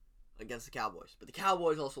against the Cowboys. But the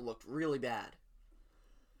Cowboys also looked really bad.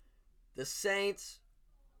 The Saints,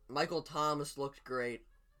 Michael Thomas looked great.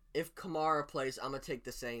 If Kamara plays, I'm going to take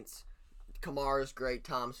the Saints. Kamara is great.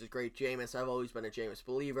 Thomas is great. Jameis, I've always been a Jameis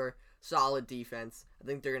believer. Solid defense. I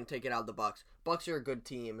think they're going to take it out of the Bucks. Bucks are a good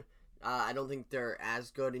team. I don't think they're as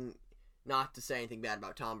good, and not to say anything bad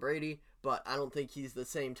about Tom Brady, but I don't think he's the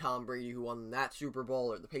same Tom Brady who won that Super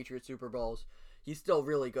Bowl or the Patriots Super Bowls. He's still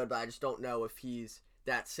really good, but I just don't know if he's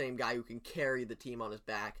that same guy who can carry the team on his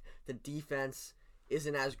back. The defense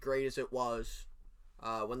isn't as great as it was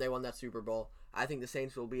when they won that Super Bowl. I think the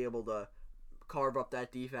Saints will be able to carve up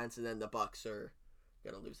that defense, and then the Bucks are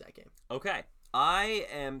going to lose that game. Okay. I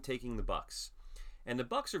am taking the Bucks. And the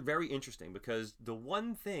Bucks are very interesting because the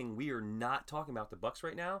one thing we are not talking about the Bucks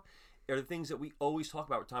right now are the things that we always talk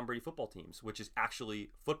about with Tom Brady football teams, which is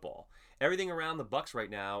actually football. Everything around the Bucks right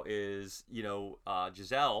now is,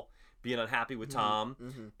 Giselle being unhappy with Tom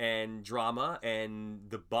and drama, and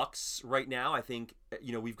the Bucks right now, I think,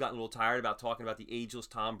 we've gotten a little tired about talking about the ageless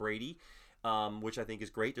Tom Brady. Which I think is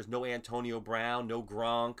great. There's no Antonio Brown, no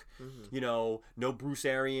Gronk, no Bruce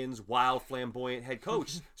Arians, wild, flamboyant head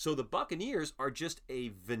coach. So the Buccaneers are just a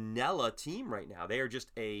vanilla team right now. They are just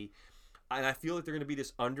a I feel like they're going to be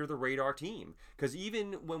this under the radar team, because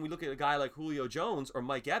even when we look at a guy like Julio Jones or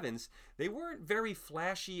Mike Evans, they weren't very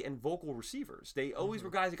flashy and vocal receivers. They always were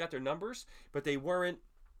guys that got their numbers, but they weren't,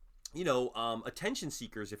 attention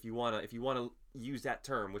seekers, if you want to use that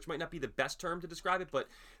term, which might not be the best term to describe it, but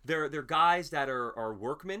they're guys that are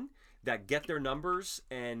workmen that get their numbers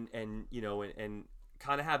and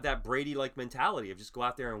kind of have that Brady-like mentality of just go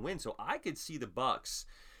out there and win. So I could see the Bucs,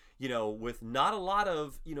 with not a lot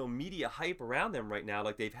of, media hype around them right now,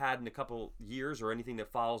 like they've had in a couple years or anything that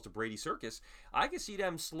follows the Brady circus. I could see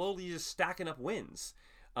them slowly just stacking up wins.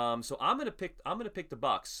 So I'm gonna pick the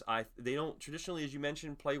Bucs. They don't traditionally, as you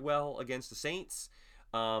mentioned, play well against the Saints.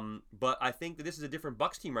 But I think that this is a different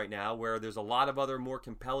Bucs team right now, where there's a lot of other more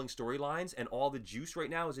compelling storylines, and all the juice right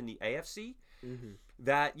now is in the AFC.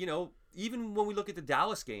 That, even when we look at the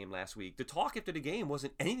Dallas game last week, the talk after the game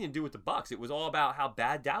wasn't anything to do with the Bucs. It was all about how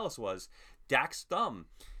bad Dallas was, Dak's thumb.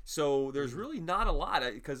 So there's really not a lot,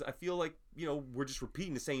 because I feel like, we're just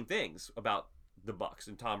repeating the same things about the Bucs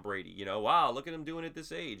and Tom Brady. Wow, look at him doing it at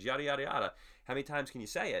this age, yada yada yada. How many times can you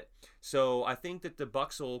say it? So I think that the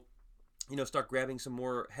Bucs will, start grabbing some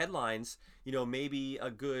more headlines, maybe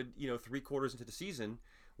a good, 3 quarters into the season,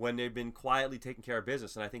 when they've been quietly taking care of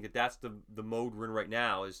business. And I think that that's the mode we're in right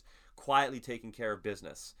now, is quietly taking care of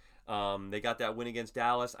business. They got that win against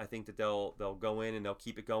Dallas. I think that they'll go in and they'll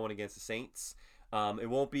keep it going against the Saints. It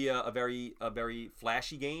won't be a very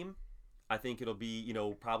flashy game. I think it'll be,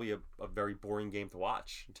 probably a very boring game to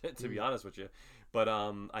watch, to be honest with you. But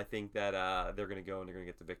I think that they're going to go and they're going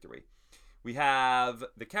to get the victory. We have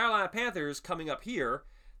the Carolina Panthers coming up here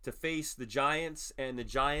to face the Giants, and the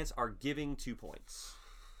Giants are giving 2 points.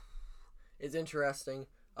 It's interesting.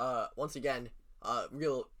 Once again,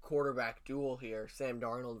 real quarterback duel here. Sam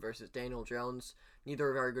Darnold versus Daniel Jones. Neither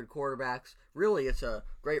are very good quarterbacks. Really, it's a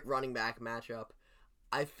great running back matchup.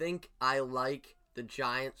 I think I like the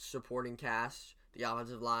Giants supporting cast, the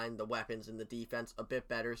offensive line, the weapons, and the defense a bit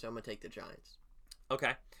better, so I'm going to take the Giants.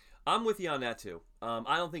 Okay. I'm with you on that too.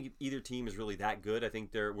 I don't think either team is really that good. I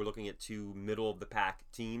think we're looking at 2 middle-of-the-pack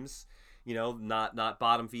teams, not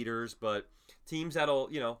bottom feeders, but teams that'll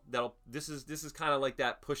this is kind of like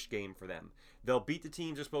that push game for them. They'll beat the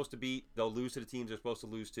teams they're supposed to beat. They'll lose to the teams they're supposed to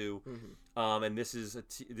lose to. And this is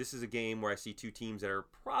a game where I see 2 teams that are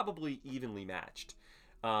probably evenly matched.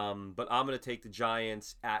 But I'm going to take the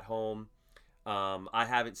Giants at home. I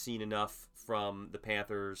haven't seen enough from the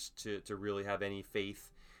Panthers to really have any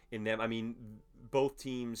faith in them. I mean, both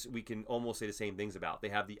teams, we can almost say the same things about. They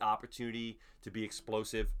have the opportunity to be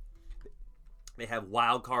explosive. They have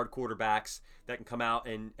wild card quarterbacks that can come out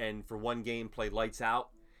and for one game play lights out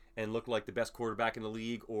and look like the best quarterback in the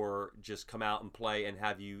league, or just come out and play and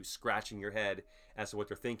have you scratching your head as to what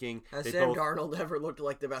they're thinking. Has Sam Darnold ever looked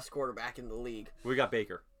like the best quarterback in the league? We got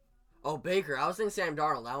Baker. Oh, Baker. I was thinking Sam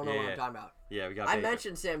Darnold. I don't know what I'm talking about. Yeah, we got Baker. I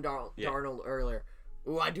mentioned Sam Darnold earlier.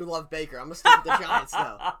 Ooh, I do love Baker. I'm going to stick with the Giants,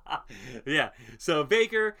 though. Yeah. So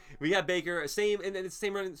Baker, we have Baker. Same, and it's the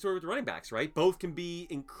same running story with the running backs, right? Both can be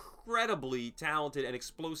incredibly talented and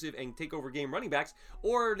explosive and take over game running backs,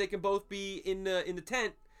 or they can both be in the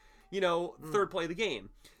tent, third play of the game.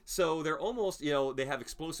 So they're almost, they have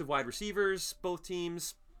explosive wide receivers, both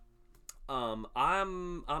teams.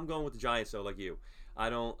 I'm going with the Giants though, like you.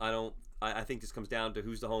 I think this comes down to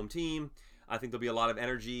who's the home team. I think there'll be a lot of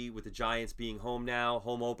energy with the Giants being home now,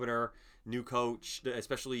 home opener, new coach,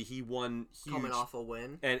 especially he won huge, coming off a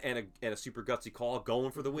win and a super gutsy call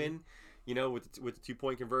going for the win. With the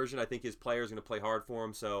 2-point conversion, I think his players are going to play hard for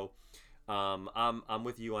him. So I'm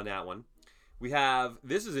with you on that one.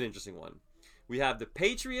 This is an interesting one. We have the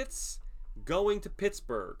Patriots going to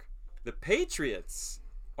Pittsburgh. The Patriots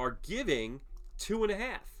are giving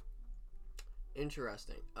 2.5.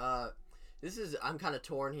 Interesting. I'm kind of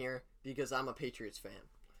torn here because I'm a Patriots fan,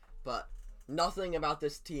 but nothing about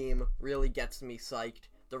this team really gets me psyched.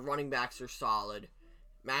 The running backs are solid.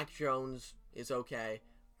 Mac Jones is okay.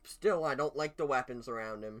 Still, I don't like the weapons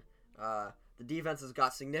around him. The defense has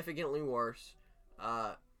got significantly worse.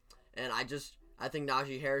 And I think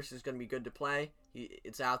Najee Harris is going to be good to play.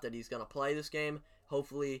 It's out that he's going to play this game.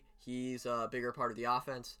 Hopefully, he's a bigger part of the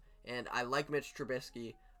offense. And I like Mitch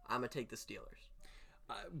Trubisky. I'm going to take the Steelers.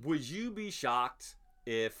 Would you be shocked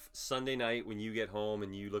if Sunday night when you get home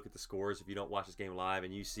and you look at the scores, if you don't watch this game live,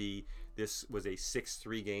 and you see this was a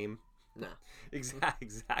 6-3 game? No.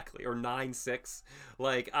 Exactly. Or 9-6.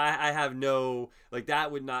 Like, I have no... Like,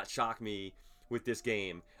 that would not shock me with this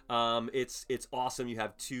game. It's awesome. You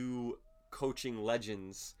have 2 coaching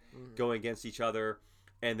legends going against each other,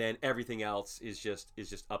 and then everything else is just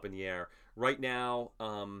up in the air. Right now,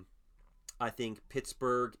 I think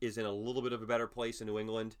Pittsburgh is in a little bit of a better place in New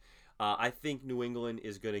England. I think New England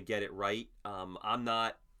is going to get it right. I'm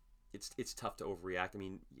not. It's tough to overreact. I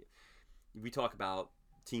mean, we talk about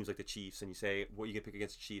teams like the Chiefs, and you say, what you can pick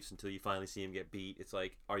against the Chiefs until you finally see him get beat. It's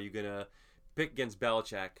like, are you going to pick against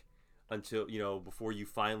Belichick until, before you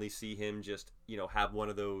finally see him just, have one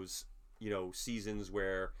of those, seasons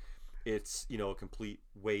where it's, a complete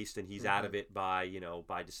waste and he's out of it by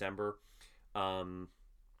December. I'm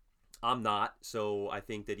not. So I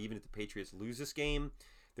think that even if the Patriots lose this game,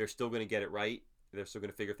 they're still going to get it right. They're still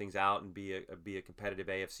going to figure things out and be a competitive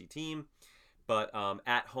AFC team. But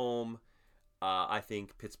at home, I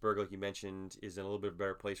think Pittsburgh, like you mentioned, is in a little bit of a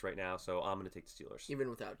better place right now. So I'm going to take the Steelers. Even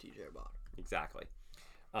without TJ Watt. Exactly.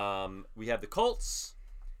 We have the Colts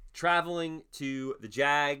traveling to the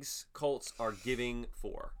Jags. Colts are giving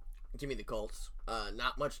 4. Give me the Colts.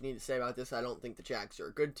 Not much need to say about this. I don't think the Jags are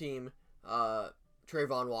a good team.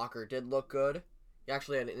 Trayvon Walker did look good. He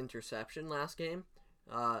actually had an interception last game.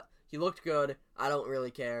 He looked good. I don't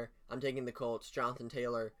really care. I'm taking the Colts. Jonathan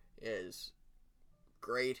Taylor is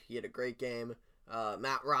great. He had a great game.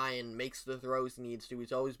 Matt Ryan makes the throws he needs to.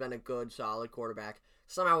 He's always been a good, solid quarterback.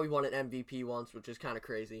 Somehow he won an MVP once, which is kind of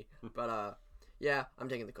crazy. But, yeah, I'm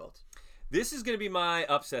taking the Colts. This is going to be my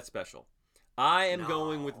upset special. I am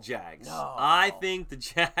going with Jags. No. I think the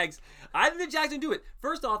Jags can do it.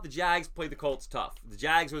 First off, the Jags played the Colts tough. The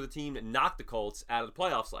Jags were the team that knocked the Colts out of the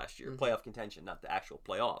playoffs last year. Playoff contention, not the actual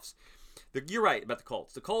playoffs. You're right about the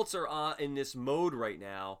Colts. The Colts are in this mode right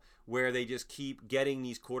now where they just keep getting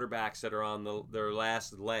these quarterbacks that are on their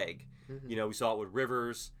last leg. We saw it with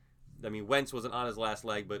Rivers. I mean, Wentz wasn't on his last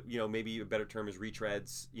leg, but, maybe a better term is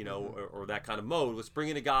retreads, or that kind of mode. Let's bring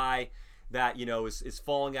in a guy that is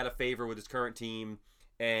falling out of favor with his current team,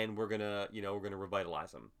 and we're gonna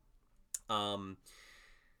revitalize him. The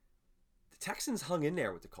Texans hung in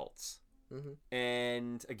there with the Colts,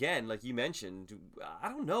 and again, like you mentioned, I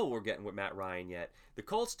don't know we're getting with Matt Ryan yet. The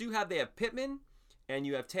Colts they have Pittman, and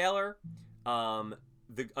you have Taylor.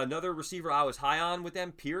 Another receiver I was high on with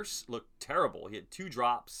them, Pierce, looked terrible. He had 2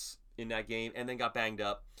 drops in that game, and then got banged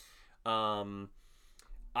up.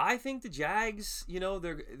 I think the Jags,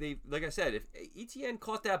 they like I said, if Etienne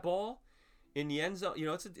caught that ball in the end zone,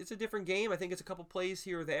 it's a different game. I think it's a couple plays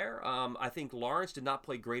here or there. I think Lawrence did not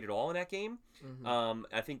play great at all in that game.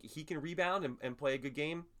 I think he can rebound and play a good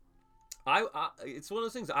game. It's one of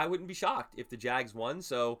those things. I wouldn't be shocked if the Jags won.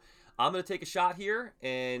 So I'm going to take a shot here,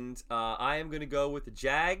 and I am going to go with the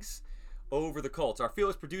Jags over the Colts. Our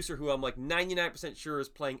fearless producer, who I'm like 99% sure is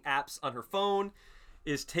playing apps on her phone,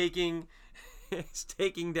 is taking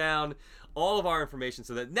down all of our information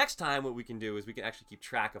so that next time what we can do is we can actually keep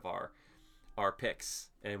track of our picks,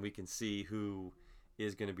 and we can see who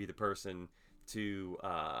is going to be the person to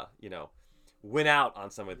win out on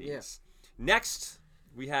some of these. Yeah. Next,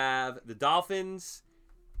 we have the Dolphins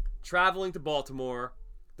traveling to Baltimore.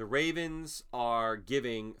 The Ravens are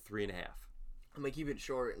giving 3.5. I'm going to keep it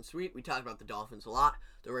short and sweet. We talked about the Dolphins a lot.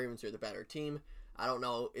 The Ravens are the better team. I don't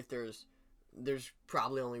know if there's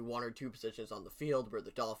probably only 1 or 2 positions on the field where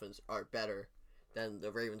the Dolphins are better than the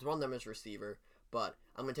Ravens. One of them is receiver, but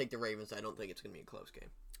I'm going to take the Ravens. I don't think it's going to be a close game.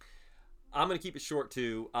 I'm going to keep it short,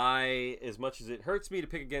 too. As much as it hurts me to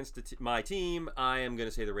pick against my team, I am going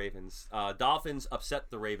to say the Ravens. Dolphins upset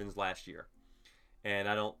the Ravens last year, and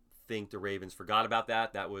I don't think the Ravens forgot about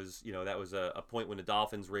that. That was a point when the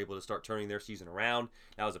Dolphins were able to start turning their season around.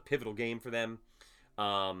 That was a pivotal game for them.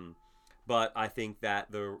 But I think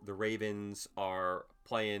that the Ravens are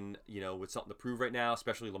playing, with something to prove right now,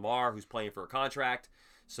 especially Lamar, who's playing for a contract.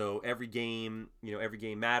 So every game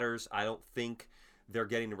matters. I don't think they're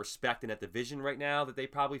getting the respect in that division right now that they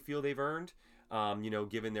probably feel they've earned.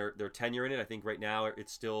 Given their tenure in it. I think right now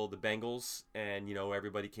it's still the Bengals, and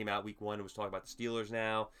everybody came out week 1 and was talking about the Steelers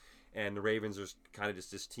now, and the Ravens are kind of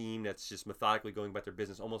just this team that's just methodically going about their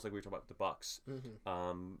business, almost like we were talking about the Bucks.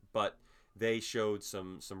 But they showed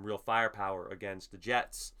some real firepower against the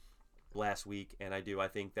Jets last week, and I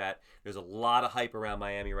think that there's a lot of hype around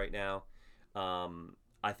Miami right now.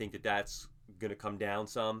 I think that's going to come down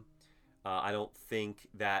some. I don't think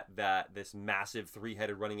that this massive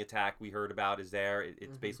 3-headed running attack we heard about is there.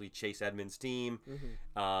 It's basically Chase Edmonds' team.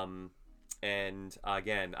 And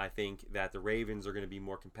again, I think that the Ravens are going to be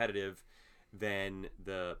more competitive than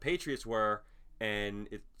the Patriots were, and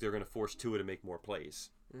they're going to force Tua to make more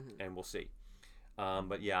plays. And we'll see.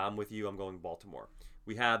 But yeah, I'm with you. I'm going Baltimore.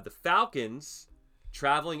 We have the Falcons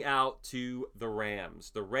traveling out to the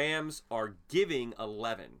Rams. The Rams are giving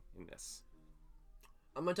 11 in this.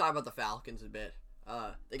 I'm going to talk about the Falcons a bit.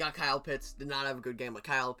 They got Kyle Pitts. Did not have a good game, but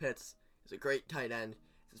Kyle Pitts is a great tight end.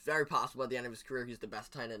 It's very possible at the end of his career he's the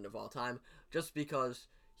best tight end of all time, just because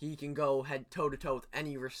he can go head toe-to-toe with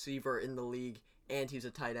any receiver in the league, and he's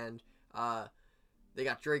a tight end. They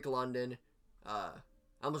got Drake London.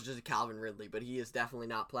 Almost just a Calvin Ridley, but he is definitely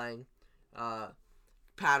not playing.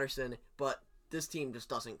 Patterson, but this team just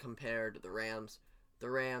doesn't compare to the Rams. The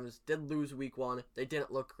Rams did lose week 1. They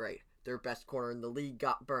didn't look great. Their best corner in the league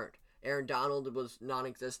got burnt. Aaron Donald was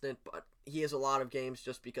non-existent, but he has a lot of games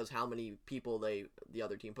just because how many people the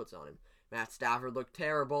other team puts on him. Matt Stafford looked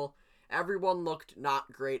terrible. Everyone looked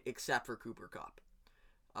not great except for Cooper Kupp.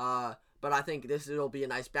 But I think will be a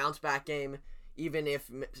nice bounce-back game. Even if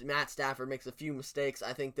Matt Stafford makes a few mistakes,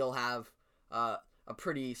 I think they'll have a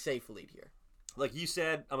pretty safe lead here. Like you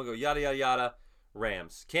said, I'm going to go yada, yada, yada.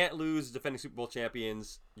 Rams. Can't lose, defending Super Bowl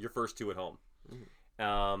champions. Your first 2 at home.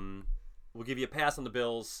 Mm-hmm. We'll give you a pass on the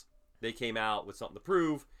Bills. They came out with something to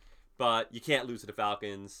prove, but you can't lose to the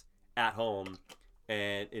Falcons at home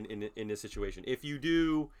and in this situation. If you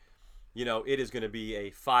do, it is going to be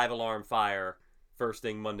a 5-alarm fire first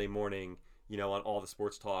thing Monday morning, on all the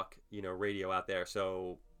sports talk, radio out there.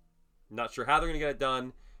 So not sure how they're going to get it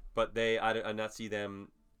done, but I not see them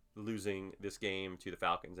losing this game to the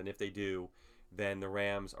Falcons. And if they do, then the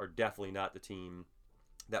Rams are definitely not the team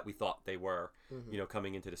that we thought they were,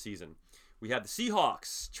 coming into the season. We have the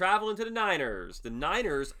Seahawks traveling to the Niners. The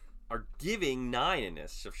Niners are giving 9 in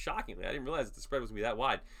this. So shockingly, I didn't realize that the spread was going to be that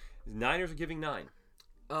wide. The Niners are giving 9.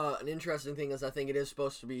 An interesting thing is I think it is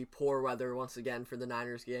supposed to be poor weather once again for the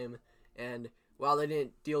Niners game. And while they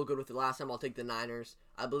didn't deal good with it last time, I'll take the Niners.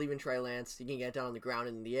 I believe in Trey Lance. He can get down on the ground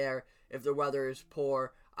and in the air. If the weather is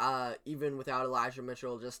poor, even without Elijah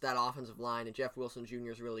Mitchell, just that offensive line, and Jeff Wilson Jr.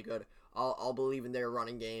 is really good. I'll believe in their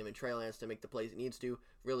running game and Trey Lance to make the plays it needs to.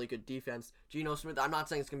 Really good defense. Geno Smith, I'm not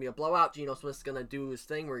saying it's going to be a blowout. Geno Smith's going to do his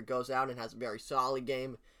thing where he goes out and has a very solid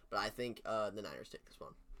game, but I think the Niners take this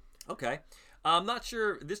one. Okay. I'm not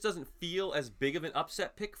sure. This doesn't feel as big of an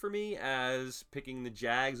upset pick for me as picking the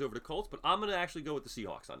Jags over the Colts, but I'm going to actually go with the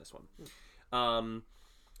Seahawks on this one.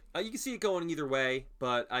 You can see it going either way,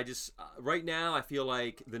 but I just right now I feel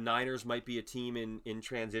like the Niners might be a team in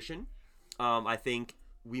transition. I think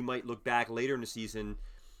we might look back later in the season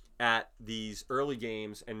at these early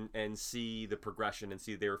games and see the progression and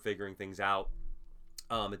see they were figuring things out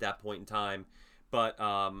at that point in time. But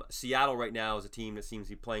Seattle right now is a team that seems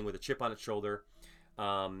to be playing with a chip on its shoulder.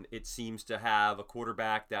 It seems to have a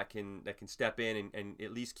quarterback that can step in and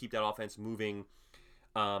at least keep that offense moving,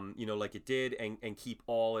 like it did, and keep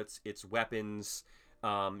all its weapons,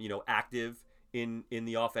 active in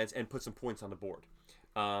the offense and put some points on the board.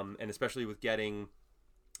 And especially with getting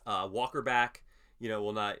Walker back, he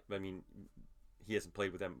hasn't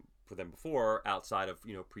played for them before outside of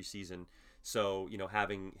preseason. So,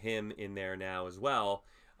 having him in there now as well,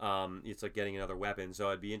 it's like getting another weapon. So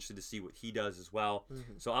I'd be interested to see what he does as well.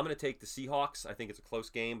 Mm-hmm. So I'm going to take the Seahawks. I think it's a close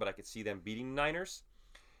game, but I could see them beating the Niners.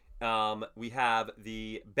 We have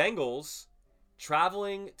the Bengals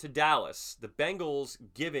traveling to Dallas. The Bengals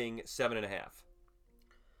giving 7.5.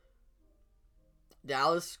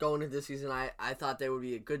 Dallas going into this season, I thought they would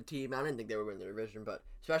be a good team. I didn't think they would win the division, but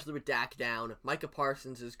especially with Dak down, Micah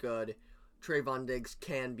Parsons is good. Trayvon Diggs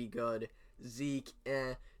can be good. Zeke,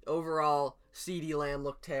 overall, CeeDee Lamb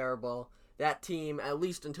looked terrible. That team, at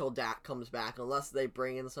least until Dak comes back, unless they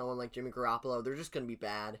bring in someone like Jimmy Garoppolo, they're just going to be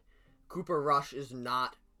bad. Cooper Rush is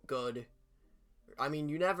not good. I mean,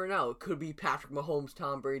 you never know. It could be Patrick Mahomes,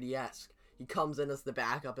 Tom Brady-esque. He comes in as the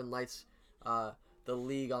backup and lights the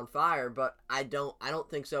league on fire, but I don't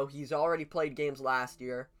think so. He's already played games last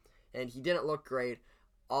year, and he didn't look great.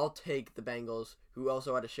 I'll take the Bengals, who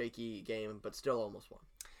also had a shaky game, but still almost won.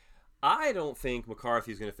 I don't think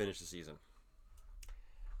McCarthy's going to finish the season.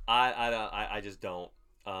 I just don't.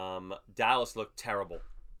 Dallas looked terrible.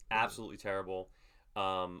 Absolutely terrible.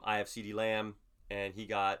 I have CeeDee Lamb, and he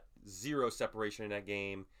got 0 separation in that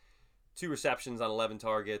game. 2 receptions on 11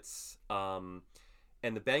 targets. And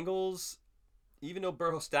the Bengals, even though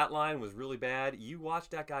Burrow's stat line was really bad, you watch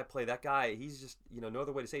that guy play. That guy, he's just, no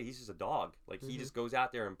other way to say it, he's just a dog. Like, he just goes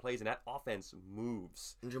out there and plays, and that offense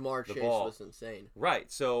moves. And Jamar Chase ball. was insane.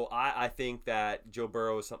 Right. So I think that Joe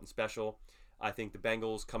Burrow is something special. I think the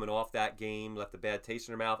Bengals coming off that game left a bad taste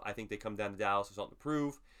in their mouth. I think they come down to Dallas with something to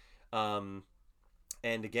prove.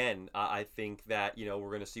 And again, I think that, we're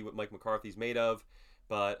going to see what Mike McCarthy's made of.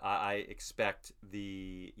 But I expect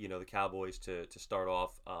the Cowboys to start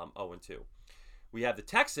off 0-2. We have the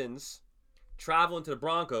Texans traveling to the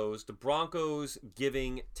Broncos. The Broncos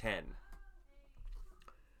giving 10.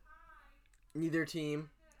 Neither team,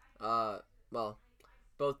 both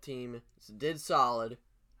teams did solid.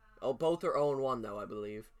 Oh, both are 0-1 though, I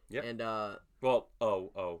believe. Yep. And Well,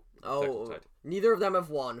 technical tied. neither of them have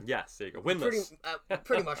won. Yes, there you go. Winless.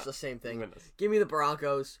 Pretty much the same thing. Winless. Give me the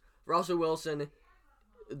Broncos. Russell Wilson.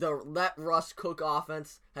 The let Russ cook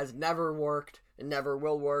offense has never worked and never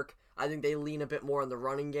will work. I think they lean a bit more on the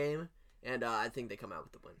running game, and I think they come out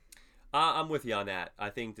with the win. I'm with you on that. I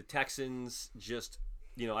think the Texans just,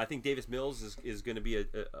 I think Davis Mills is going to be a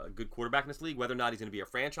good quarterback in this league. Whether or not he's going to be a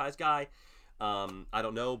franchise guy, I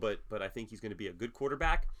don't know, but I think he's going to be a good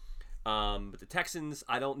quarterback. But the Texans,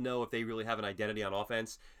 I don't know if they really have an identity on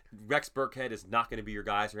offense. Rex Burkhead is not going to be your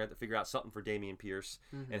guy, so you're going to have to figure out something for Dameon Pierce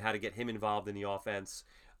and how to get him involved in the offense.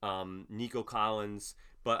 Nico Collins.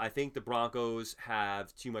 But I think the Broncos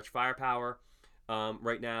have too much firepower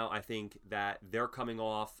right now. I think that they're coming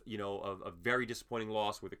off, a very disappointing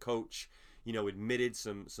loss with a coach, admitted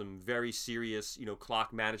some very serious,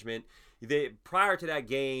 clock management. Prior to that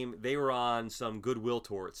game, they were on some goodwill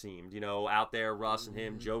tour, it seemed, out there, Russ and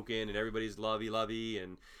him joking, and everybody's lovey,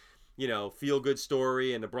 and, feel good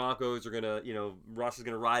story, and the Broncos are going to, Russ is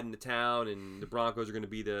going to ride into town, and the Broncos are going to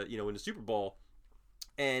be the, in the Super Bowl.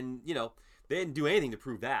 And, they didn't do anything to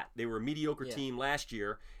prove that. They were a mediocre team last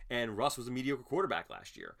year, and Russ was a mediocre quarterback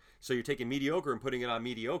last year. So you're taking mediocre and putting it on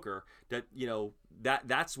mediocre. That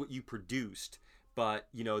that's what you produced, but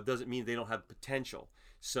it doesn't mean they don't have potential.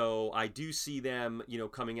 So I do see them,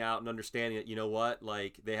 coming out and understanding that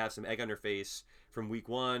like they have some egg on their face from week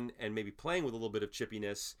one, and maybe playing with a little bit of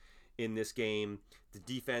chippiness in this game. The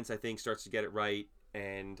defense, I think, starts to get it right,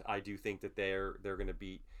 and I do think that they're going to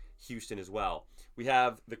beat Houston as well. We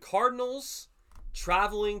have the Cardinals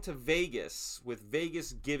traveling to Vegas, with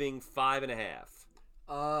Vegas giving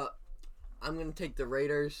 5.5. I'm going to take the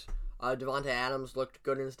Raiders. Devontae Adams looked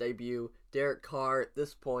good in his debut. Derek Carr, at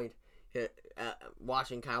this point,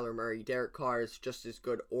 watching Kyler Murray, Derek Carr is just as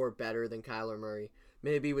good or better than Kyler Murray.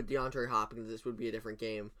 Maybe with DeAndre Hopkins, this would be a different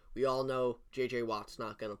game. We all know J.J. Watt's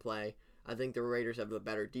not going to play. I think the Raiders have the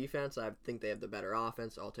better defense. I think they have the better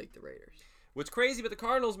offense. I'll take the Raiders. What's crazy about the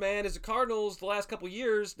Cardinals, man, is the Cardinals, the last couple of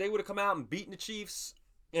years, they would have come out and beaten the Chiefs,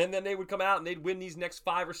 and then they would come out and they'd win these next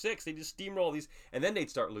 5 or 6. They'd just steamroll these, and then they'd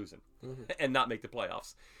start losing and not make the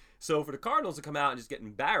playoffs. So for the Cardinals to come out and just get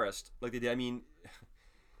embarrassed like they did, I mean,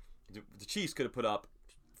 the Chiefs could have put up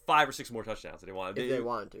 5 or 6 more touchdowns if they wanted. If they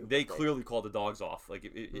wanted to. They clearly called the dogs off. Like,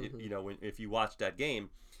 if you watched that game.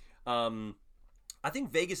 I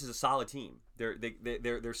think Vegas is a solid team.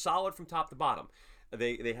 They're solid from top to bottom.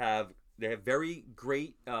 They have very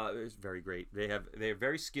great, They have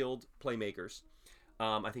very skilled playmakers.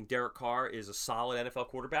 I think Derek Carr is a solid NFL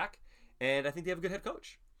quarterback, and I think they have a good head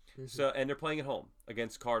coach. So, and they're playing at home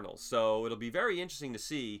against Cardinals. So it'll be very interesting to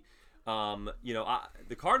see.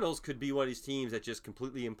 The Cardinals could be one of these teams that just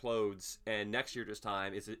completely implodes, and next year this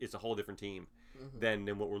time it's a whole different team than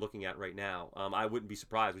what we're looking at right now. I wouldn't be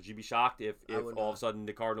surprised. Would you be shocked if all of a sudden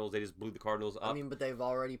the Cardinals, they just blew the Cardinals up? I mean, but they've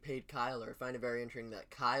already paid Kyler. I find it very interesting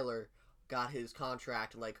that Kyler got his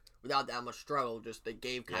contract without that much struggle. Just they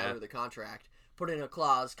gave Kyler the contract, put in a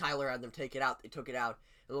clause. Kyler had them take it out. They took it out.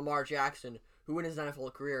 And Lamar Jackson, who in his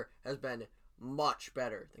NFL career has been much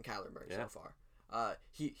better than Kyler Murray so far.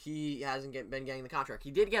 He hasn't been getting the contract.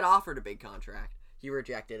 He did get offered a big contract. He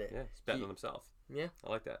rejected it. Yeah, he's betting on himself. Yeah. I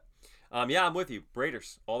like that. I'm with you.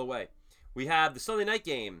 Raiders all the way. We have the Sunday night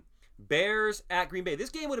game. Bears at Green Bay. This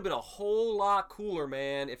game would have been a whole lot cooler,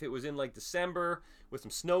 man, if it was in December with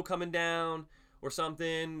some snow coming down or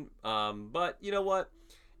something. But you know what?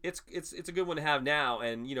 It's a good one to have now,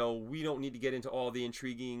 and we don't need to get into all the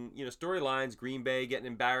intriguing storylines. Green Bay getting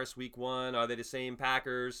embarrassed week 1. Are they the same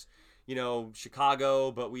Packers?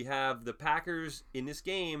 Chicago, but we have the Packers in this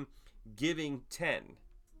game giving 10.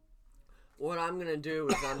 What I'm going to do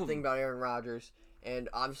is I'm thinking about Aaron Rodgers, and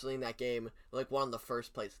obviously in that game, one of the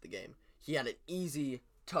first plays of the game, he had an easy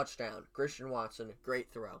touchdown. Christian Watson,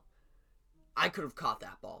 great throw. I could have caught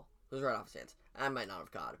that ball. It was right off his hands. I might not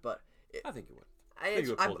have caught it, but... I think you would.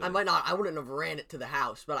 I might not. I wouldn't have ran it to the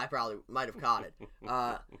house, but I probably might have caught it.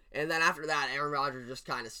 And then after that, Aaron Rodgers just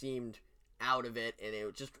kind of seemed out of it, and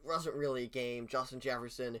it just wasn't really a game. Justin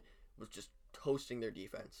Jefferson was just toasting their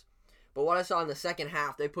defense. But what I saw in the second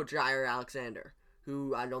half, they put Jair Alexander,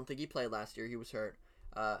 who I don't think he played last year. He was hurt.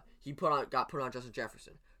 He got put on Justin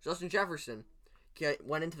Jefferson. Justin Jefferson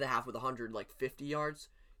went into the half with 150 yards.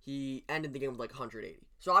 He ended the game with 180.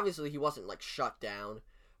 So obviously he wasn't shut down,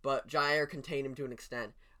 but Jair contained him to an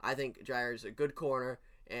extent. I think Jair is a good corner,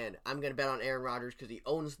 and I'm going to bet on Aaron Rodgers because he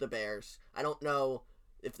owns the Bears. I don't know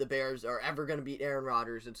if the Bears are ever going to beat Aaron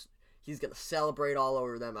Rodgers. He's going to celebrate all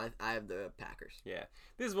over them. I have the Packers. Yeah.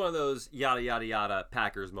 This is one of those yada, yada, yada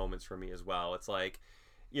Packers moments for me as well. It's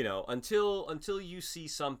until you see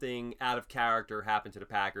something out of character happen to the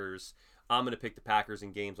Packers, I'm going to pick the Packers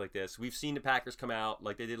in games like this. We've seen the Packers come out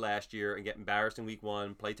like they did last year and get embarrassed in week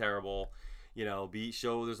 1, play terrible,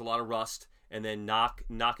 show there's a lot of rust, and then knock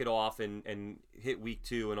it off and hit week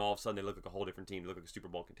 2, and all of a sudden they look like a whole different team. They look like a Super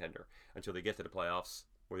Bowl contender until they get to the playoffs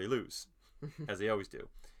where they lose, as they always do.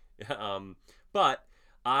 But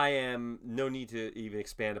I am no need to even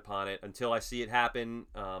expand upon it until I see it happen.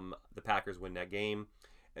 The Packers win that game.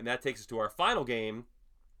 And that takes us to our final game,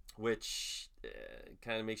 which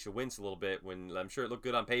kind of makes you wince a little bit when I'm sure it looked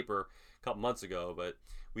good on paper a couple months ago. But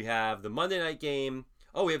we have the Monday night game.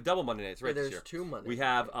 Oh, we have double Monday nights right this year. There's 2 Monday We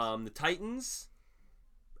have the Titans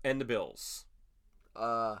and the Bills.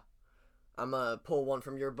 I'm going to pull one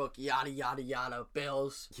from your book, yada, yada, yada,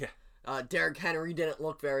 Bills. Yeah. Derrick Henry didn't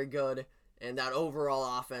look very good, and that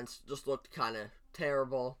overall offense just looked kind of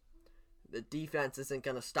terrible. The defense isn't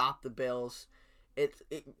going to stop the Bills. It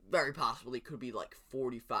very possibly could be like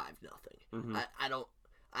 45-0. Mm-hmm.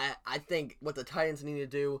 I think what the Titans need to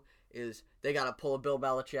do is they got to pull a Bill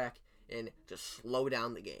Belichick and just slow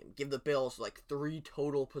down the game. Give the Bills like 3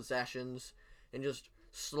 total possessions and just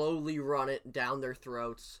slowly run it down their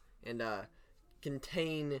throats and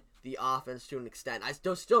contain the offense to an extent. I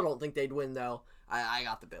still don't think they'd win, though. I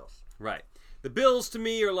got the Bills. Right. The Bills, to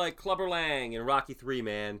me, are like Clubber Lang in Rocky 3,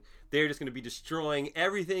 man. They're just going to be destroying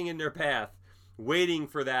everything in their path, waiting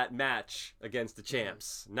for that match against the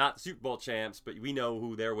champs. Not Super Bowl champs, but we know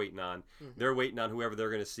who they're waiting on. Mm-hmm. They're waiting on whoever they're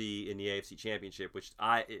going to see in the AFC Championship, which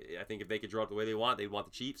I think if they could draw it the way they want, they'd want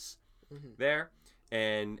the Chiefs there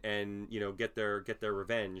and get their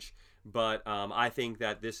revenge. But I think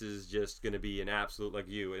that this is just going to be an absolute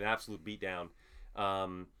beatdown.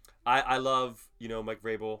 I love Mike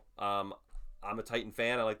Vrabel. I'm a Titan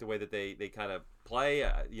fan. I like the way that they kind of play.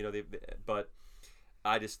 But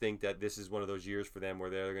I just think that this is one of those years for them where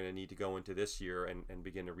they're going to need to go into this year and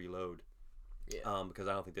begin to reload. Yeah. Because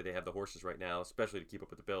I don't think that they have the horses right now, especially to keep up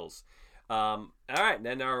with the Bills. All right, and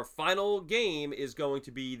then our final game is going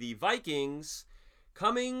to be the Vikings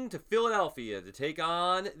coming to Philadelphia to take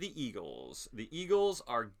on the Eagles. The Eagles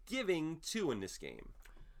are giving 2 in this game.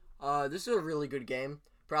 This is a really good game.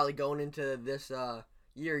 Probably going into this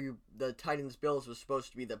year, the Titans-Bills was supposed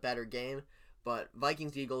to be the better game. But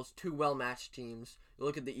Vikings-Eagles, 2 well-matched teams. You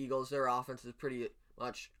look at the Eagles, their offense is pretty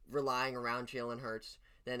much relying around Jalen Hurts.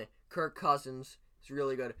 Then Kirk Cousins is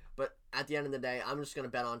really good. But at the end of the day, I'm just going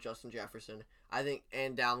to bet on Justin Jefferson. I think,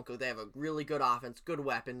 and Dalvin Cook, they have a really good offense, good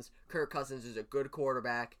weapons. Kirk Cousins is a good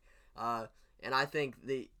quarterback. And I think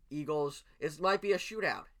the Eagles, it might be a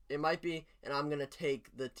shootout. It might be, and I'm going to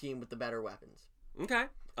take the team with the better weapons. Okay.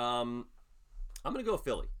 I'm going to go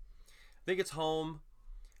Philly. I think it's home.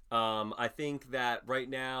 I think that right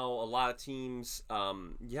now a lot of teams,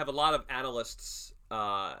 you have a lot of analysts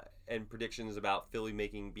and predictions about Philly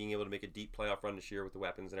being able to make a deep playoff run this year with the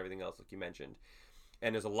weapons and everything else like you mentioned.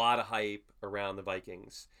 And there's a lot of hype around the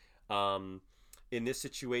Vikings. In this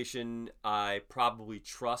situation, I probably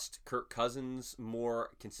trust Kirk Cousins more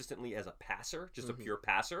consistently as a passer, just a pure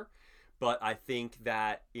passer. But I think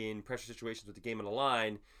that in pressure situations with the game on the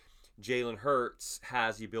line, Jalen Hurts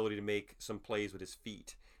has the ability to make some plays with his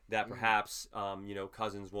feet that perhaps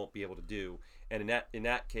Cousins won't be able to do. And in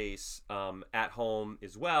that case, at home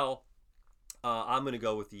as well, I'm going to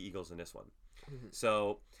go with the Eagles in this one.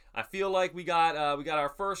 So I feel like we got our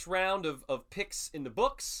first round of picks in the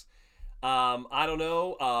books. I don't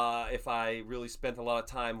know if I really spent a lot of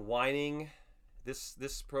time whining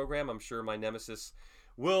this program. I'm sure my nemesis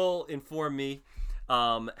will inform me.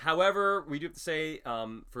 However, we do have to say,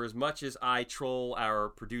 for as much as I troll our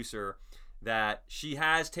producer, that she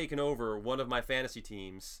has taken over one of my fantasy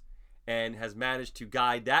teams and has managed to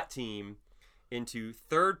guide that team into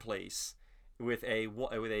 3rd place with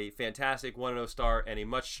a fantastic 1-0 start and a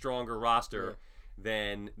much stronger roster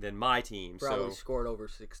than my team. Probably scored over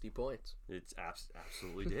 60 points. It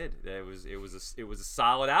absolutely did. It was a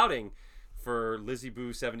solid outing for Lizzie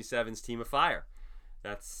Boo 77's Team of Fire.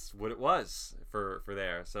 That's what it was for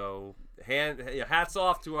there. So hats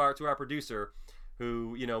off to our producer,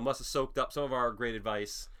 who must have soaked up some of our great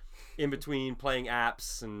advice in between playing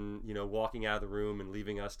apps and walking out of the room and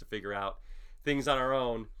leaving us to figure out things on our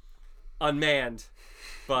own, unmanned.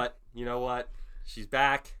 But you know what? She's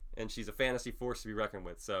back and she's a fantasy force to be reckoned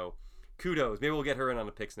with. So kudos. Maybe we'll get her in on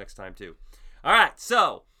the picks next time too. All right,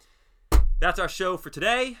 so that's our show for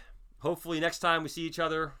today. Hopefully next time we see each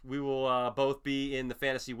other, we will both be in the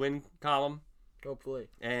fantasy win column. Hopefully.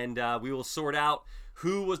 And we will sort out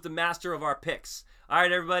who was the master of our picks. All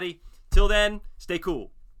right, everybody. Till then, stay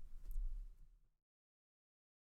cool.